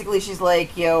basically she's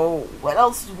like, what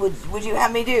else would you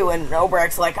have me do? And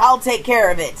Obrecht's like, I'll take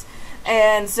care of it.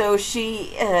 And so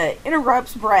she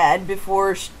interrupts Brad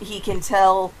before he can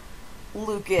tell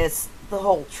Lucas the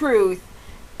whole truth,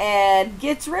 and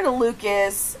gets rid of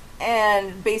Lucas,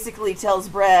 and basically tells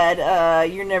Brad,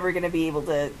 you're never going to be able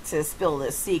to spill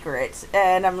this secret.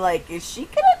 And I'm like, is she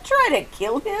going to try to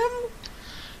kill him?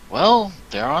 Well,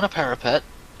 they're on a parapet.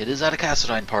 It is at a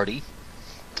Cassadine party.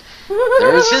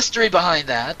 There is history behind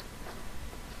that.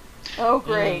 Oh,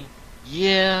 great.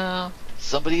 Yeah,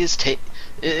 somebody is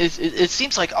it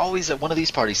seems like always at one of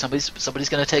these parties, somebody's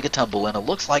going to take a tumble, and it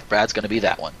looks like Brad's going to be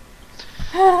that one.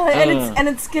 And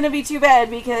it's going to be too bad,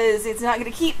 because it's not going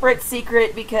to keep Britt's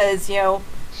secret, because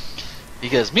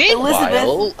because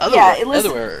meanwhile,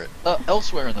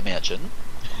 elsewhere in the mansion,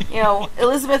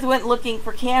 Elizabeth went looking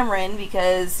for Cameron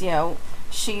because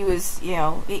she was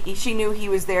she knew he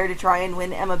was there to try and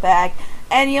win Emma back.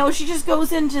 And, she just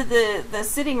goes into the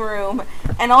sitting room,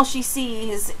 and all she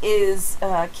sees is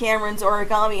Cameron's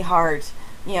origami heart,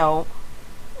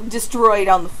 destroyed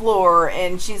on the floor.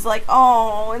 And she's like,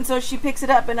 oh, and so she picks it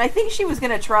up. And I think she was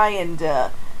going to try and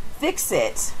fix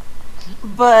it.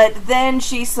 But then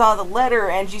she saw the letter,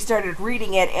 and she started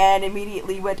reading it, and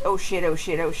immediately went, oh shit, oh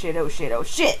shit, oh shit, oh shit, oh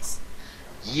shit.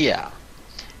 Yeah.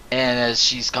 And as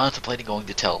she's contemplating going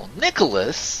to tell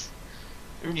Nikolas,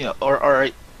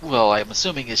 well, I'm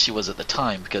assuming as she was at the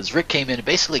time, because Rick came in and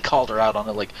basically called her out on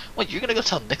it, like, what, you're gonna go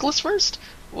tell Nicholas first?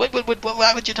 Why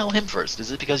would you tell him first?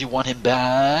 Is it because you want him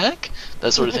back?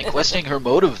 That sort of thing, questioning her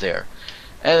motive there.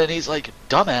 And then he's like,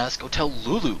 dumbass, go tell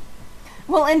Lulu.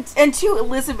 Well, and to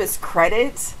Elizabeth's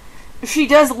credit, she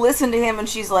does listen to him, and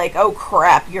she's like, oh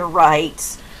crap, you're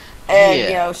right. And,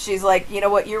 Yeah. she's like, you know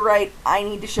what, you're right, I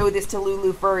need to show this to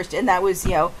Lulu first. And that was,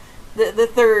 the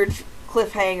third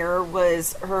cliffhanger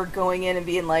was her going in and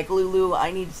being like, Lulu,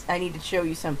 I need to show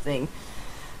you something.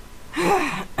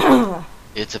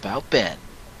 It's about Ben.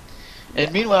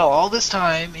 And meanwhile, all this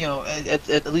time,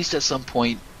 at least at some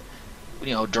point,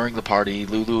 during the party,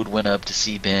 Lulu went up to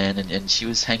see Ben, and she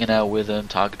was hanging out with him,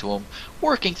 talking to him,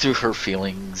 working through her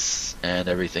feelings and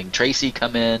everything. Tracy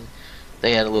come in,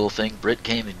 they had a little thing. Britt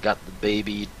came and got the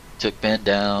baby, took Ben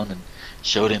down, and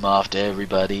showed him off to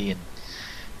everybody.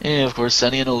 And of course,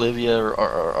 Sunny and Olivia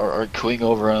are cooing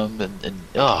over him, and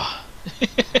oh.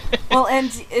 Well,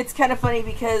 and it's kind of funny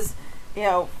because,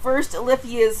 first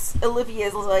Olivia's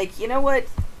like, you know what,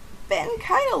 Ben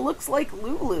kind of looks like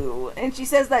Lulu, and she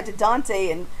says that to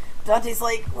Dante, and Dante's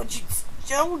like, "Would you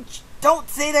don't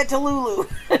say that to Lulu."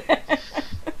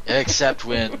 Except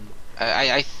when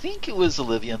I think it was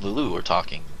Olivia and Lulu were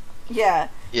talking. Yeah.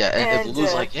 Yeah, and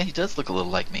Lulu's like, yeah, he does look a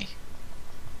little like me.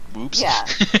 Whoops. Yeah.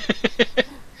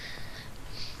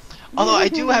 Although I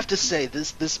do have to say,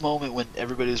 this moment when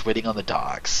everybody was waiting on the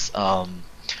docks, I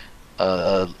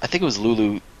think it was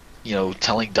Lulu,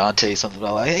 telling Dante something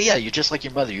about, like, hey, yeah, you're just like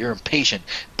your mother, you're impatient.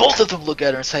 Both of them look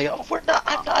at her and say, oh,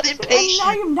 I'm not impatient.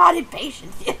 I'm not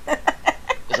impatient.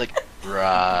 It's like,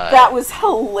 right. That was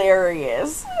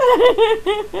hilarious.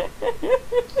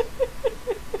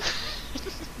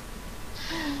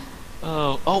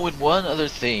 And one other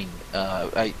thing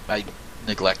I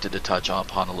neglected to touch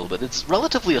upon a little bit. It's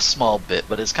relatively a small bit,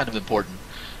 but it's kind of important.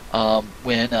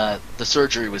 When the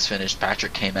surgery was finished,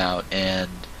 Patrick came out and,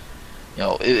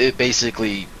 it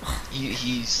basically,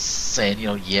 he's saying,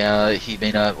 yeah, he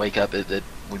may not wake up, it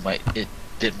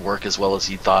didn't work as well as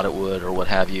he thought it would, or what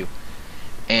have you.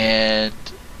 And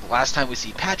last time we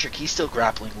see Patrick, he's still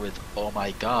grappling with, oh my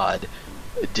god,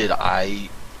 did I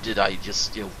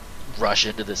just, rush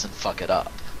into this and fuck it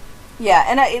up? Yeah,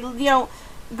 and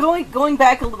going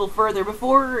back a little further,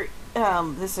 before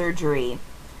the surgery,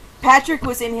 Patrick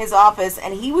was in his office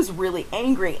and he was really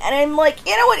angry. And I'm like,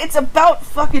 you know what? It's about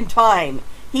fucking time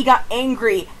he got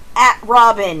angry at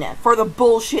Robin for the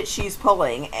bullshit she's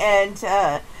pulling. And,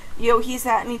 he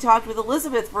sat and he talked with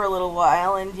Elizabeth for a little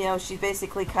while, and, she's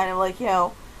basically kind of like,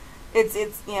 it's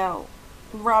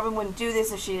Robin wouldn't do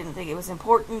this if she didn't think it was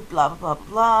important, blah, blah, blah,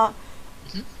 blah.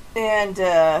 Mm-hmm. And,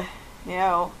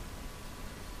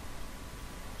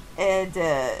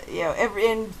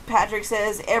 Patrick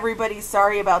says everybody's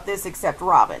sorry about this except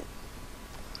Robin.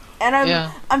 And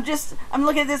I'm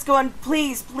looking at this going,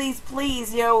 please,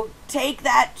 take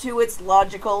that to its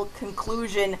logical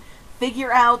conclusion.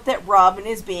 Figure out that Robin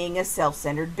is being a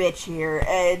self-centered bitch here.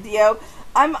 And,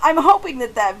 I'm hoping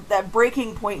that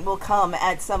breaking point will come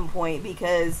at some point,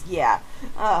 because, yeah.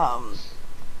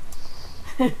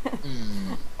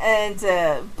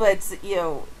 But,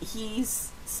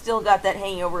 he's still got that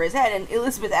hanging over his head, and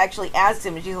Elizabeth actually asked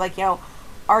him, and she's like,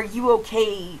 are you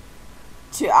okay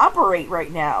to operate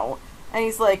right now? And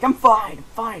he's like, I'm fine.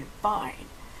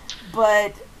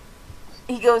 But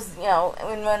he goes,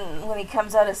 when he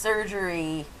comes out of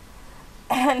surgery,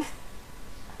 and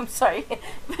I'm sorry,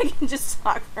 if I can just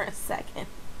talk for a second.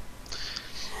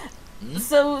 Mm-hmm.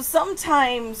 So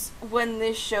sometimes when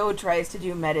this show tries to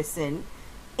do medicine,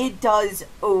 it does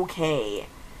okay.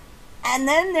 And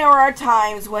then there are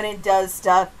times when it does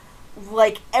stuff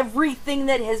like everything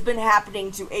that has been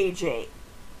happening to AJ.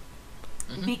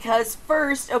 Mm-hmm. Because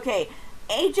first,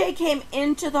 AJ came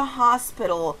into the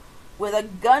hospital with a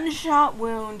gunshot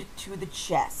wound to the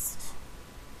chest.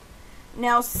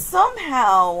 Now,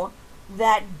 somehow,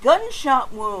 that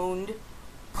gunshot wound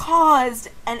caused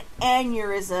an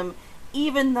aneurysm,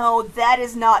 even though that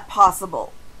is not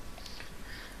possible.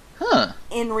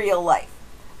 In real life.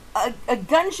 A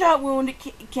gunshot wound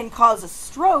can cause a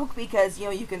stroke because,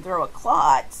 you can throw a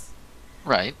clot.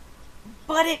 Right.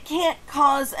 But it can't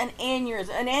cause an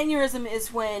aneurysm. An aneurysm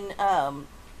is when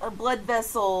a blood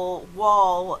vessel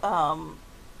wall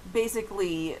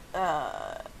basically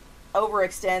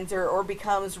overextends or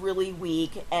becomes really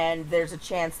weak, and there's a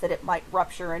chance that it might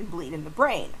rupture and bleed in the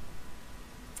brain.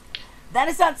 That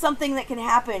is not something that can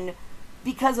happen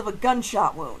because of a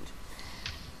gunshot wound.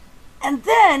 And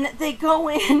then they go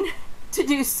in to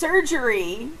do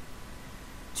surgery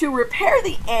to repair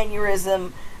the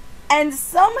aneurysm, and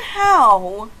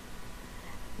somehow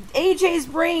AJ's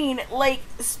brain, like,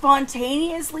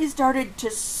 spontaneously started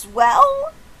to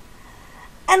swell.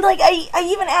 And, like, I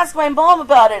even asked my mom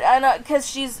about it,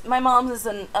 because my mom is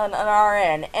an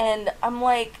RN, and I'm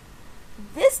like,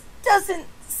 this doesn't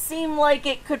seem like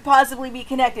it could possibly be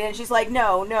connected. And she's like,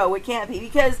 no, it can't be,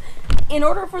 because in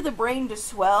order for the brain to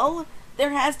swell, there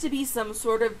has to be some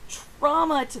sort of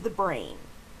trauma to the brain.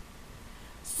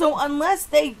 So unless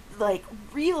they, like,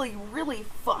 really, really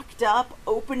fucked up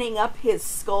opening up his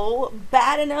skull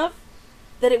bad enough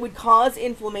that it would cause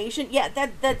inflammation, yeah,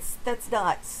 that's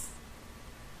nuts.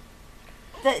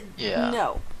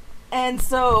 No. And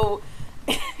so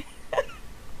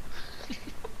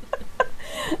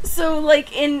so,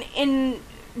 like, in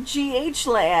GH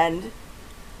land,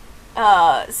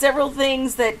 several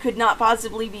things that could not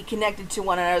possibly be connected to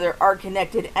one another are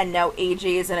connected, and now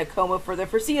AJ is in a coma for the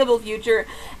foreseeable future,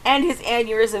 and his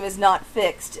aneurysm is not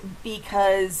fixed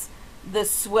because the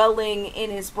swelling in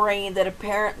his brain that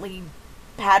apparently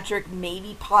Patrick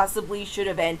maybe possibly should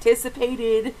have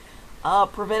anticipated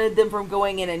prevented them from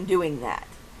going in and doing that.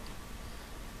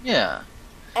 Yeah.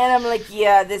 And I'm like,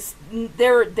 yeah,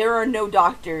 there are no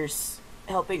doctors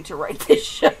helping to write this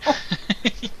show.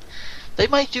 They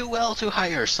might do well to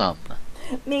hire some.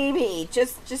 Maybe,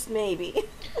 just maybe.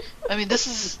 I mean, this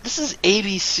is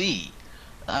ABC.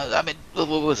 I mean, what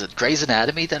was it? Grey's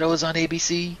Anatomy that it was on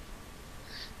ABC.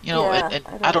 You know, Yeah, and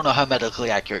I don't know how medically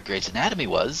accurate Grey's Anatomy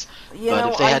was,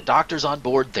 but if they had doctors on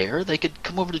board there, they could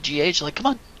come over to GH like, come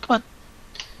on.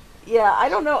 Yeah, I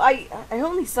don't know. I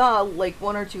only saw like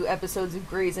 1 or 2 episodes of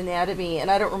Grey's Anatomy, and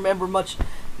I don't remember much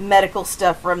medical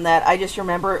stuff from that. I just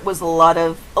remember it was a lot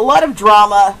of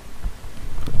drama,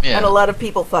 and a lot of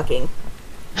people fucking,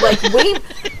 like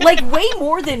way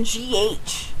more than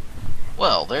GH.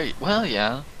 Well,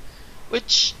 yeah.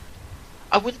 Which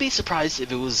I wouldn't be surprised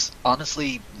if it was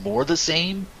honestly more the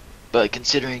same, but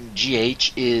considering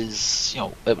GH is, you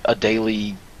know, a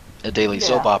daily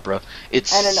soap opera,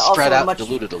 it's spread out and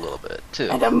diluted a little bit too.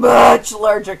 And a much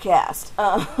larger cast.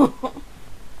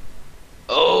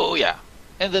 Oh yeah.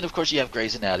 And then of course you have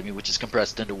Grey's Anatomy, which is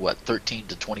compressed into what, 13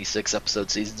 to 26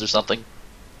 episode seasons or something?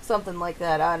 Something like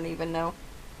that, I don't even know.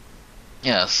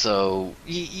 Yeah, so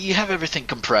you have everything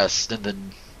compressed, and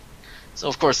then so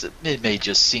of course it may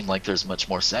just seem like there's much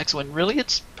more sex when really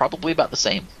it's probably about the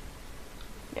same.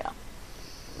 Yeah.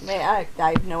 I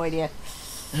have no idea.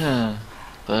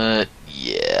 But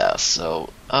yeah, so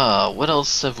what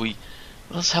else have we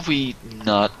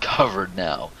not covered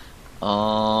now?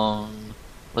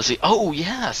 Let's see. Oh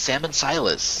yeah, Sam and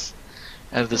Silas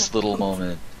have this little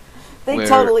moment. They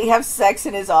totally have sex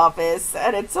in his office,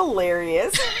 and it's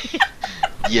hilarious.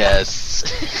 Yes.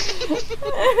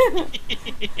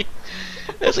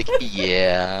 It's like,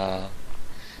 yeah.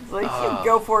 It's like,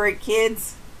 go for it,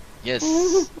 kids. Yes,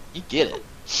 you get it.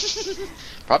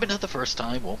 Probably not the first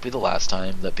time, won't be the last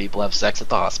time that people have sex at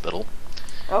the hospital.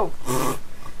 Oh.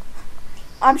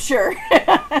 I'm sure.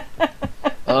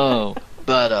 Oh,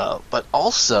 but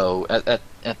also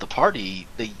at the party,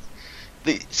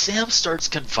 Sam starts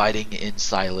confiding in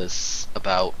Silas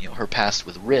about, you know, her past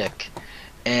with Rick,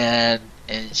 and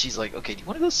she's like, okay, do you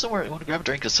want to go somewhere? You want to grab a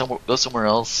drink or go somewhere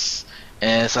else?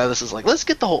 And Silas is like, let's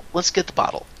get the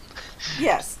bottle.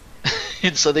 Yes.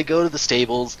 And so they go to the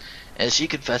stables, and she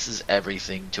confesses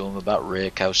everything to him about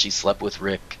Rick, how she slept with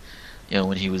Rick, you know,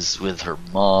 when he was with her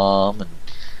mom,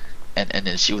 and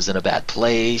then she was in a bad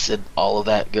place, and all of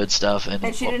that good stuff.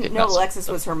 And she didn't know Alexis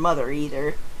was her mother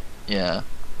either. Yeah.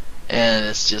 And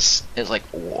it's like,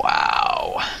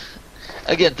 wow.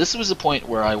 Again, this was a point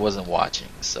where I wasn't watching,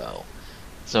 so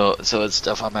it's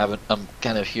stuff I'm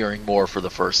kind of hearing more for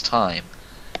the first time,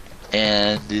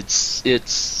 and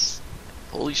it's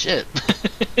holy shit.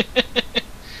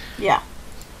 Yeah.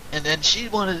 And then she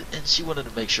wanted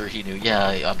to make sure he knew, yeah,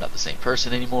 I'm not the same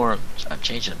person anymore. I'm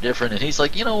changing. I'm different. And he's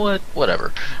like, you know what?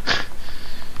 Whatever.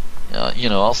 You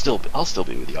know, I'll still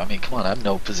be with you. I mean, come on, I'm in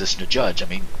no position to judge. I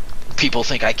mean, people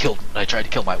think I tried to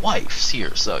kill my wife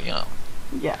here, so you know.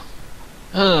 Yeah.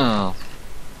 Oh.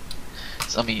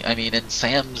 So, I mean, and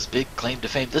Sam's big claim to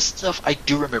fame. This stuff I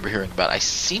do remember hearing about. I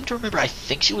seem to remember. I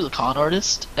think she was a con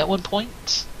artist at one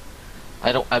point.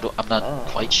 I'm not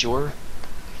quite sure.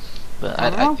 But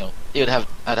I'd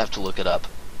have to look it up.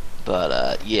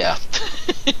 But yeah.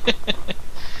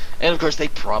 And of course, they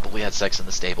probably had sex in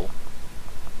the stable.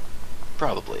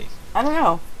 Probably. I don't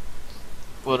know.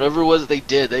 Whatever it was they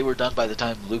did, they were done by the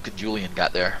time Luke and Julian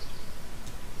got there.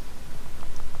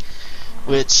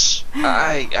 Which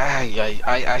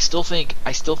I still think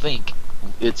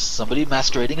it's somebody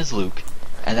masquerading as Luke,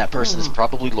 and that person is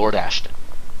probably Lord Ashton.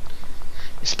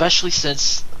 Especially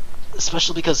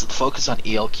because of the focus on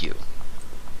ELQ.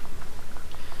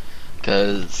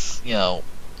 Because,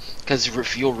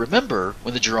 if you'll remember,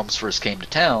 when the Jeromes first came to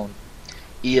town,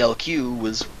 ELQ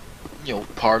was,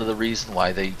 part of the reason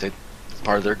why they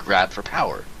part of their grab for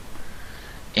power.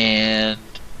 And,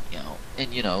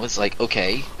 it's like,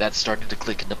 okay, that's starting to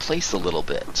click into place a little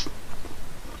bit.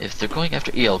 If they're going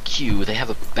after ELQ, they have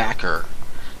a backer.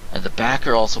 And the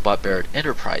backer also bought Barrett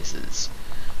Enterprises.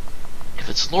 If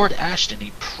it's Lord Ashton,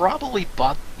 he probably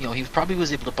bought, he probably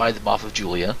was able to buy them off of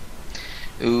Julia,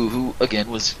 who again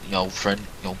was, friend,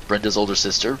 Brenda's older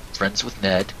sister, friends with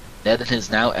Ned and his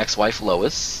now ex-wife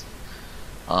Lois.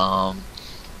 So,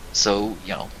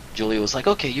 Julia was like,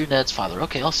 okay, you're Ned's father,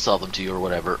 okay, I'll sell them to you or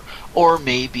whatever. Or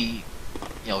maybe,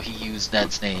 he used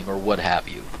Ned's name or what have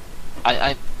you.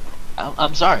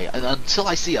 I'm sorry, until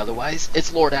I see otherwise,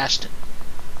 it's Lord Ashton.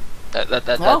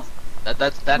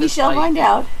 We shall find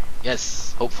out.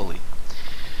 Yes, hopefully.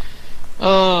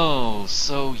 Oh,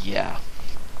 so yeah.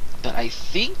 But I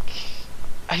think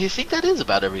that is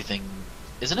about everything,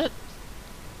 isn't it?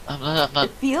 I'm not. It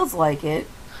feels like it.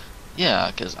 Yeah,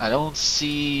 because I don't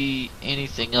see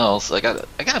anything else. I got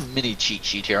a mini cheat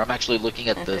sheet here. I'm actually looking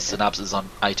at the synopsis on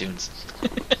iTunes,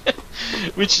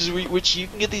 which you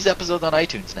can get these episodes on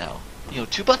iTunes now.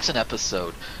 $2 an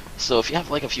episode. So if you have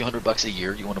like a few $100 a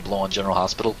year you want to blow on General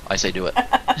Hospital, I say do it.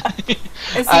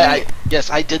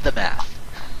 Yes, I did the math.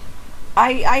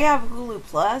 I have Hulu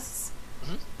Plus,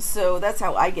 so that's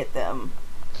how I get them.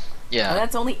 Yeah. And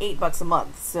that's only $8 a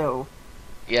month, so...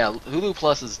 Yeah, Hulu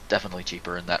Plus is definitely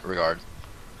cheaper in that regard.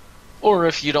 Or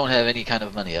if you don't have any kind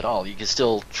of money at all, you can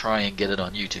still try and get it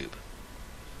on YouTube.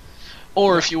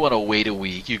 Or if you want to wait a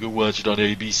week, you can watch it on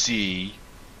ABC.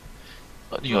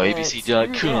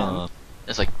 ABC.com.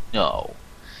 It's like, no.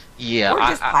 Yeah, or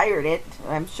just pirate it.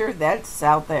 I'm sure that's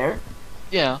out there.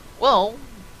 Yeah, well,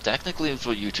 technically it's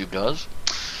what YouTube does.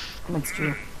 That's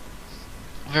true.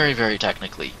 Very, very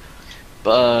technically.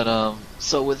 But,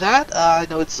 so with that, I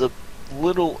know it's a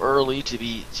little early to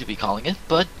be calling it,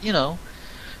 but,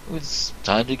 it's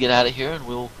time to get out of here and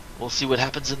we'll see what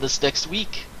happens in this next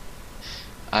week.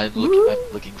 I'm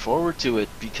looking forward to it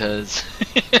because...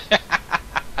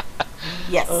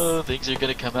 Yes. Things are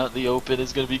going to come out in the open.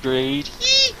 It's going to be great.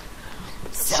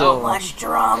 So much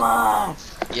drama.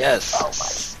 Yes. So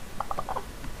much.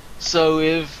 So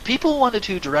if people wanted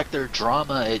to direct their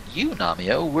drama at you,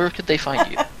 Namio, where could they find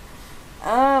you?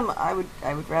 I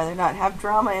would rather not have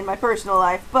drama in my personal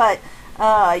life, but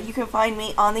you can find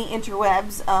me on the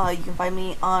interwebs. You can find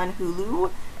me on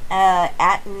Hulu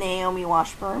at Naomi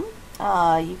Washburn.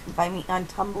 You can find me on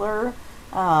Tumblr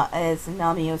as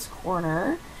Namio's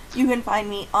Corner. You can find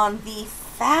me on the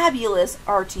fabulous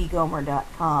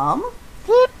rtgomer.com.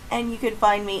 And you can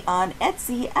find me on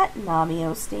Etsy at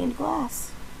Namio Stained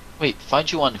Glass. Wait,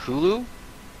 find you on Hulu?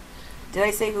 Did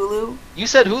I say Hulu? You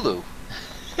said Hulu.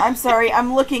 I'm sorry,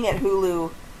 I'm looking at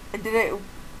Hulu.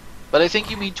 But I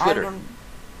think you mean Twitter.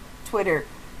 Twitter.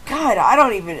 God, I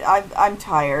don't even... I'm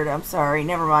tired. I'm sorry.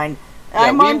 Never mind. Yeah,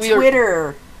 I'm on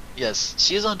Twitter. Yes,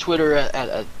 she is on Twitter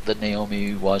at the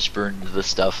Naomi Washburn, the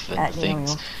stuff and at the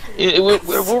things.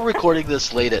 We're recording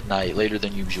this late at night, later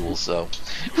than usual, so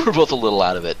we're both a little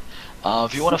out of it.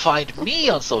 If you want to find me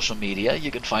on social media,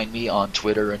 you can find me on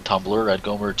Twitter and Tumblr at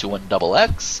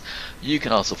Gomer21XX. You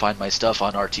can also find my stuff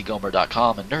on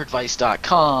rtgomer.com and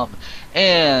nerdvice.com.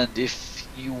 And if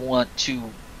you want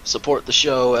to support the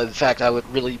show, in fact, I would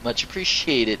really much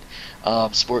appreciate it.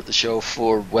 Support the show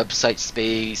for website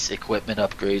space, equipment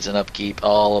upgrades and upkeep,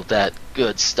 all of that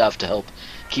good stuff to help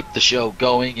keep the show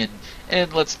going.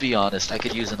 And let's be honest, I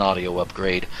could use an audio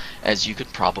upgrade, as you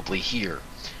could probably hear.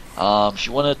 If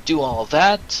you want to do all of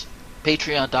that,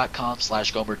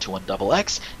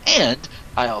 patreon.com/Gomer21XX. And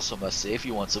I also must say, if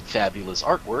you want some fabulous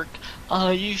artwork,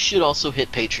 you should also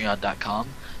hit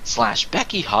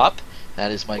patreon.com/BeckyHop.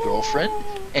 That is my girlfriend,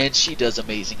 and she does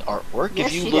amazing artwork.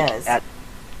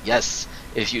 Yes,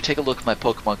 if you take a look at my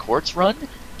Pokemon Quartz run,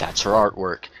 that's her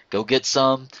artwork. Go get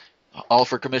some. All of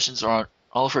her commission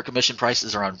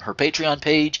prices are on her Patreon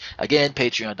page. Again,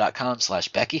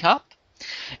 patreon.com/BeckyHop.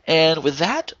 And with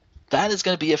that, that is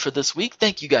going to be it for this week.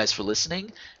 Thank you guys for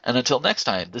listening, and until next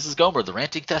time, this is Gomer, the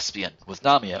Ranting Thespian, with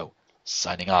Namio,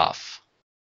 signing off.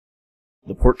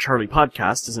 The Port Charlie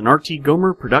Podcast is an RT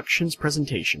Gomer Productions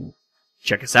presentation.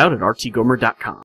 Check us out at rtgomer.com.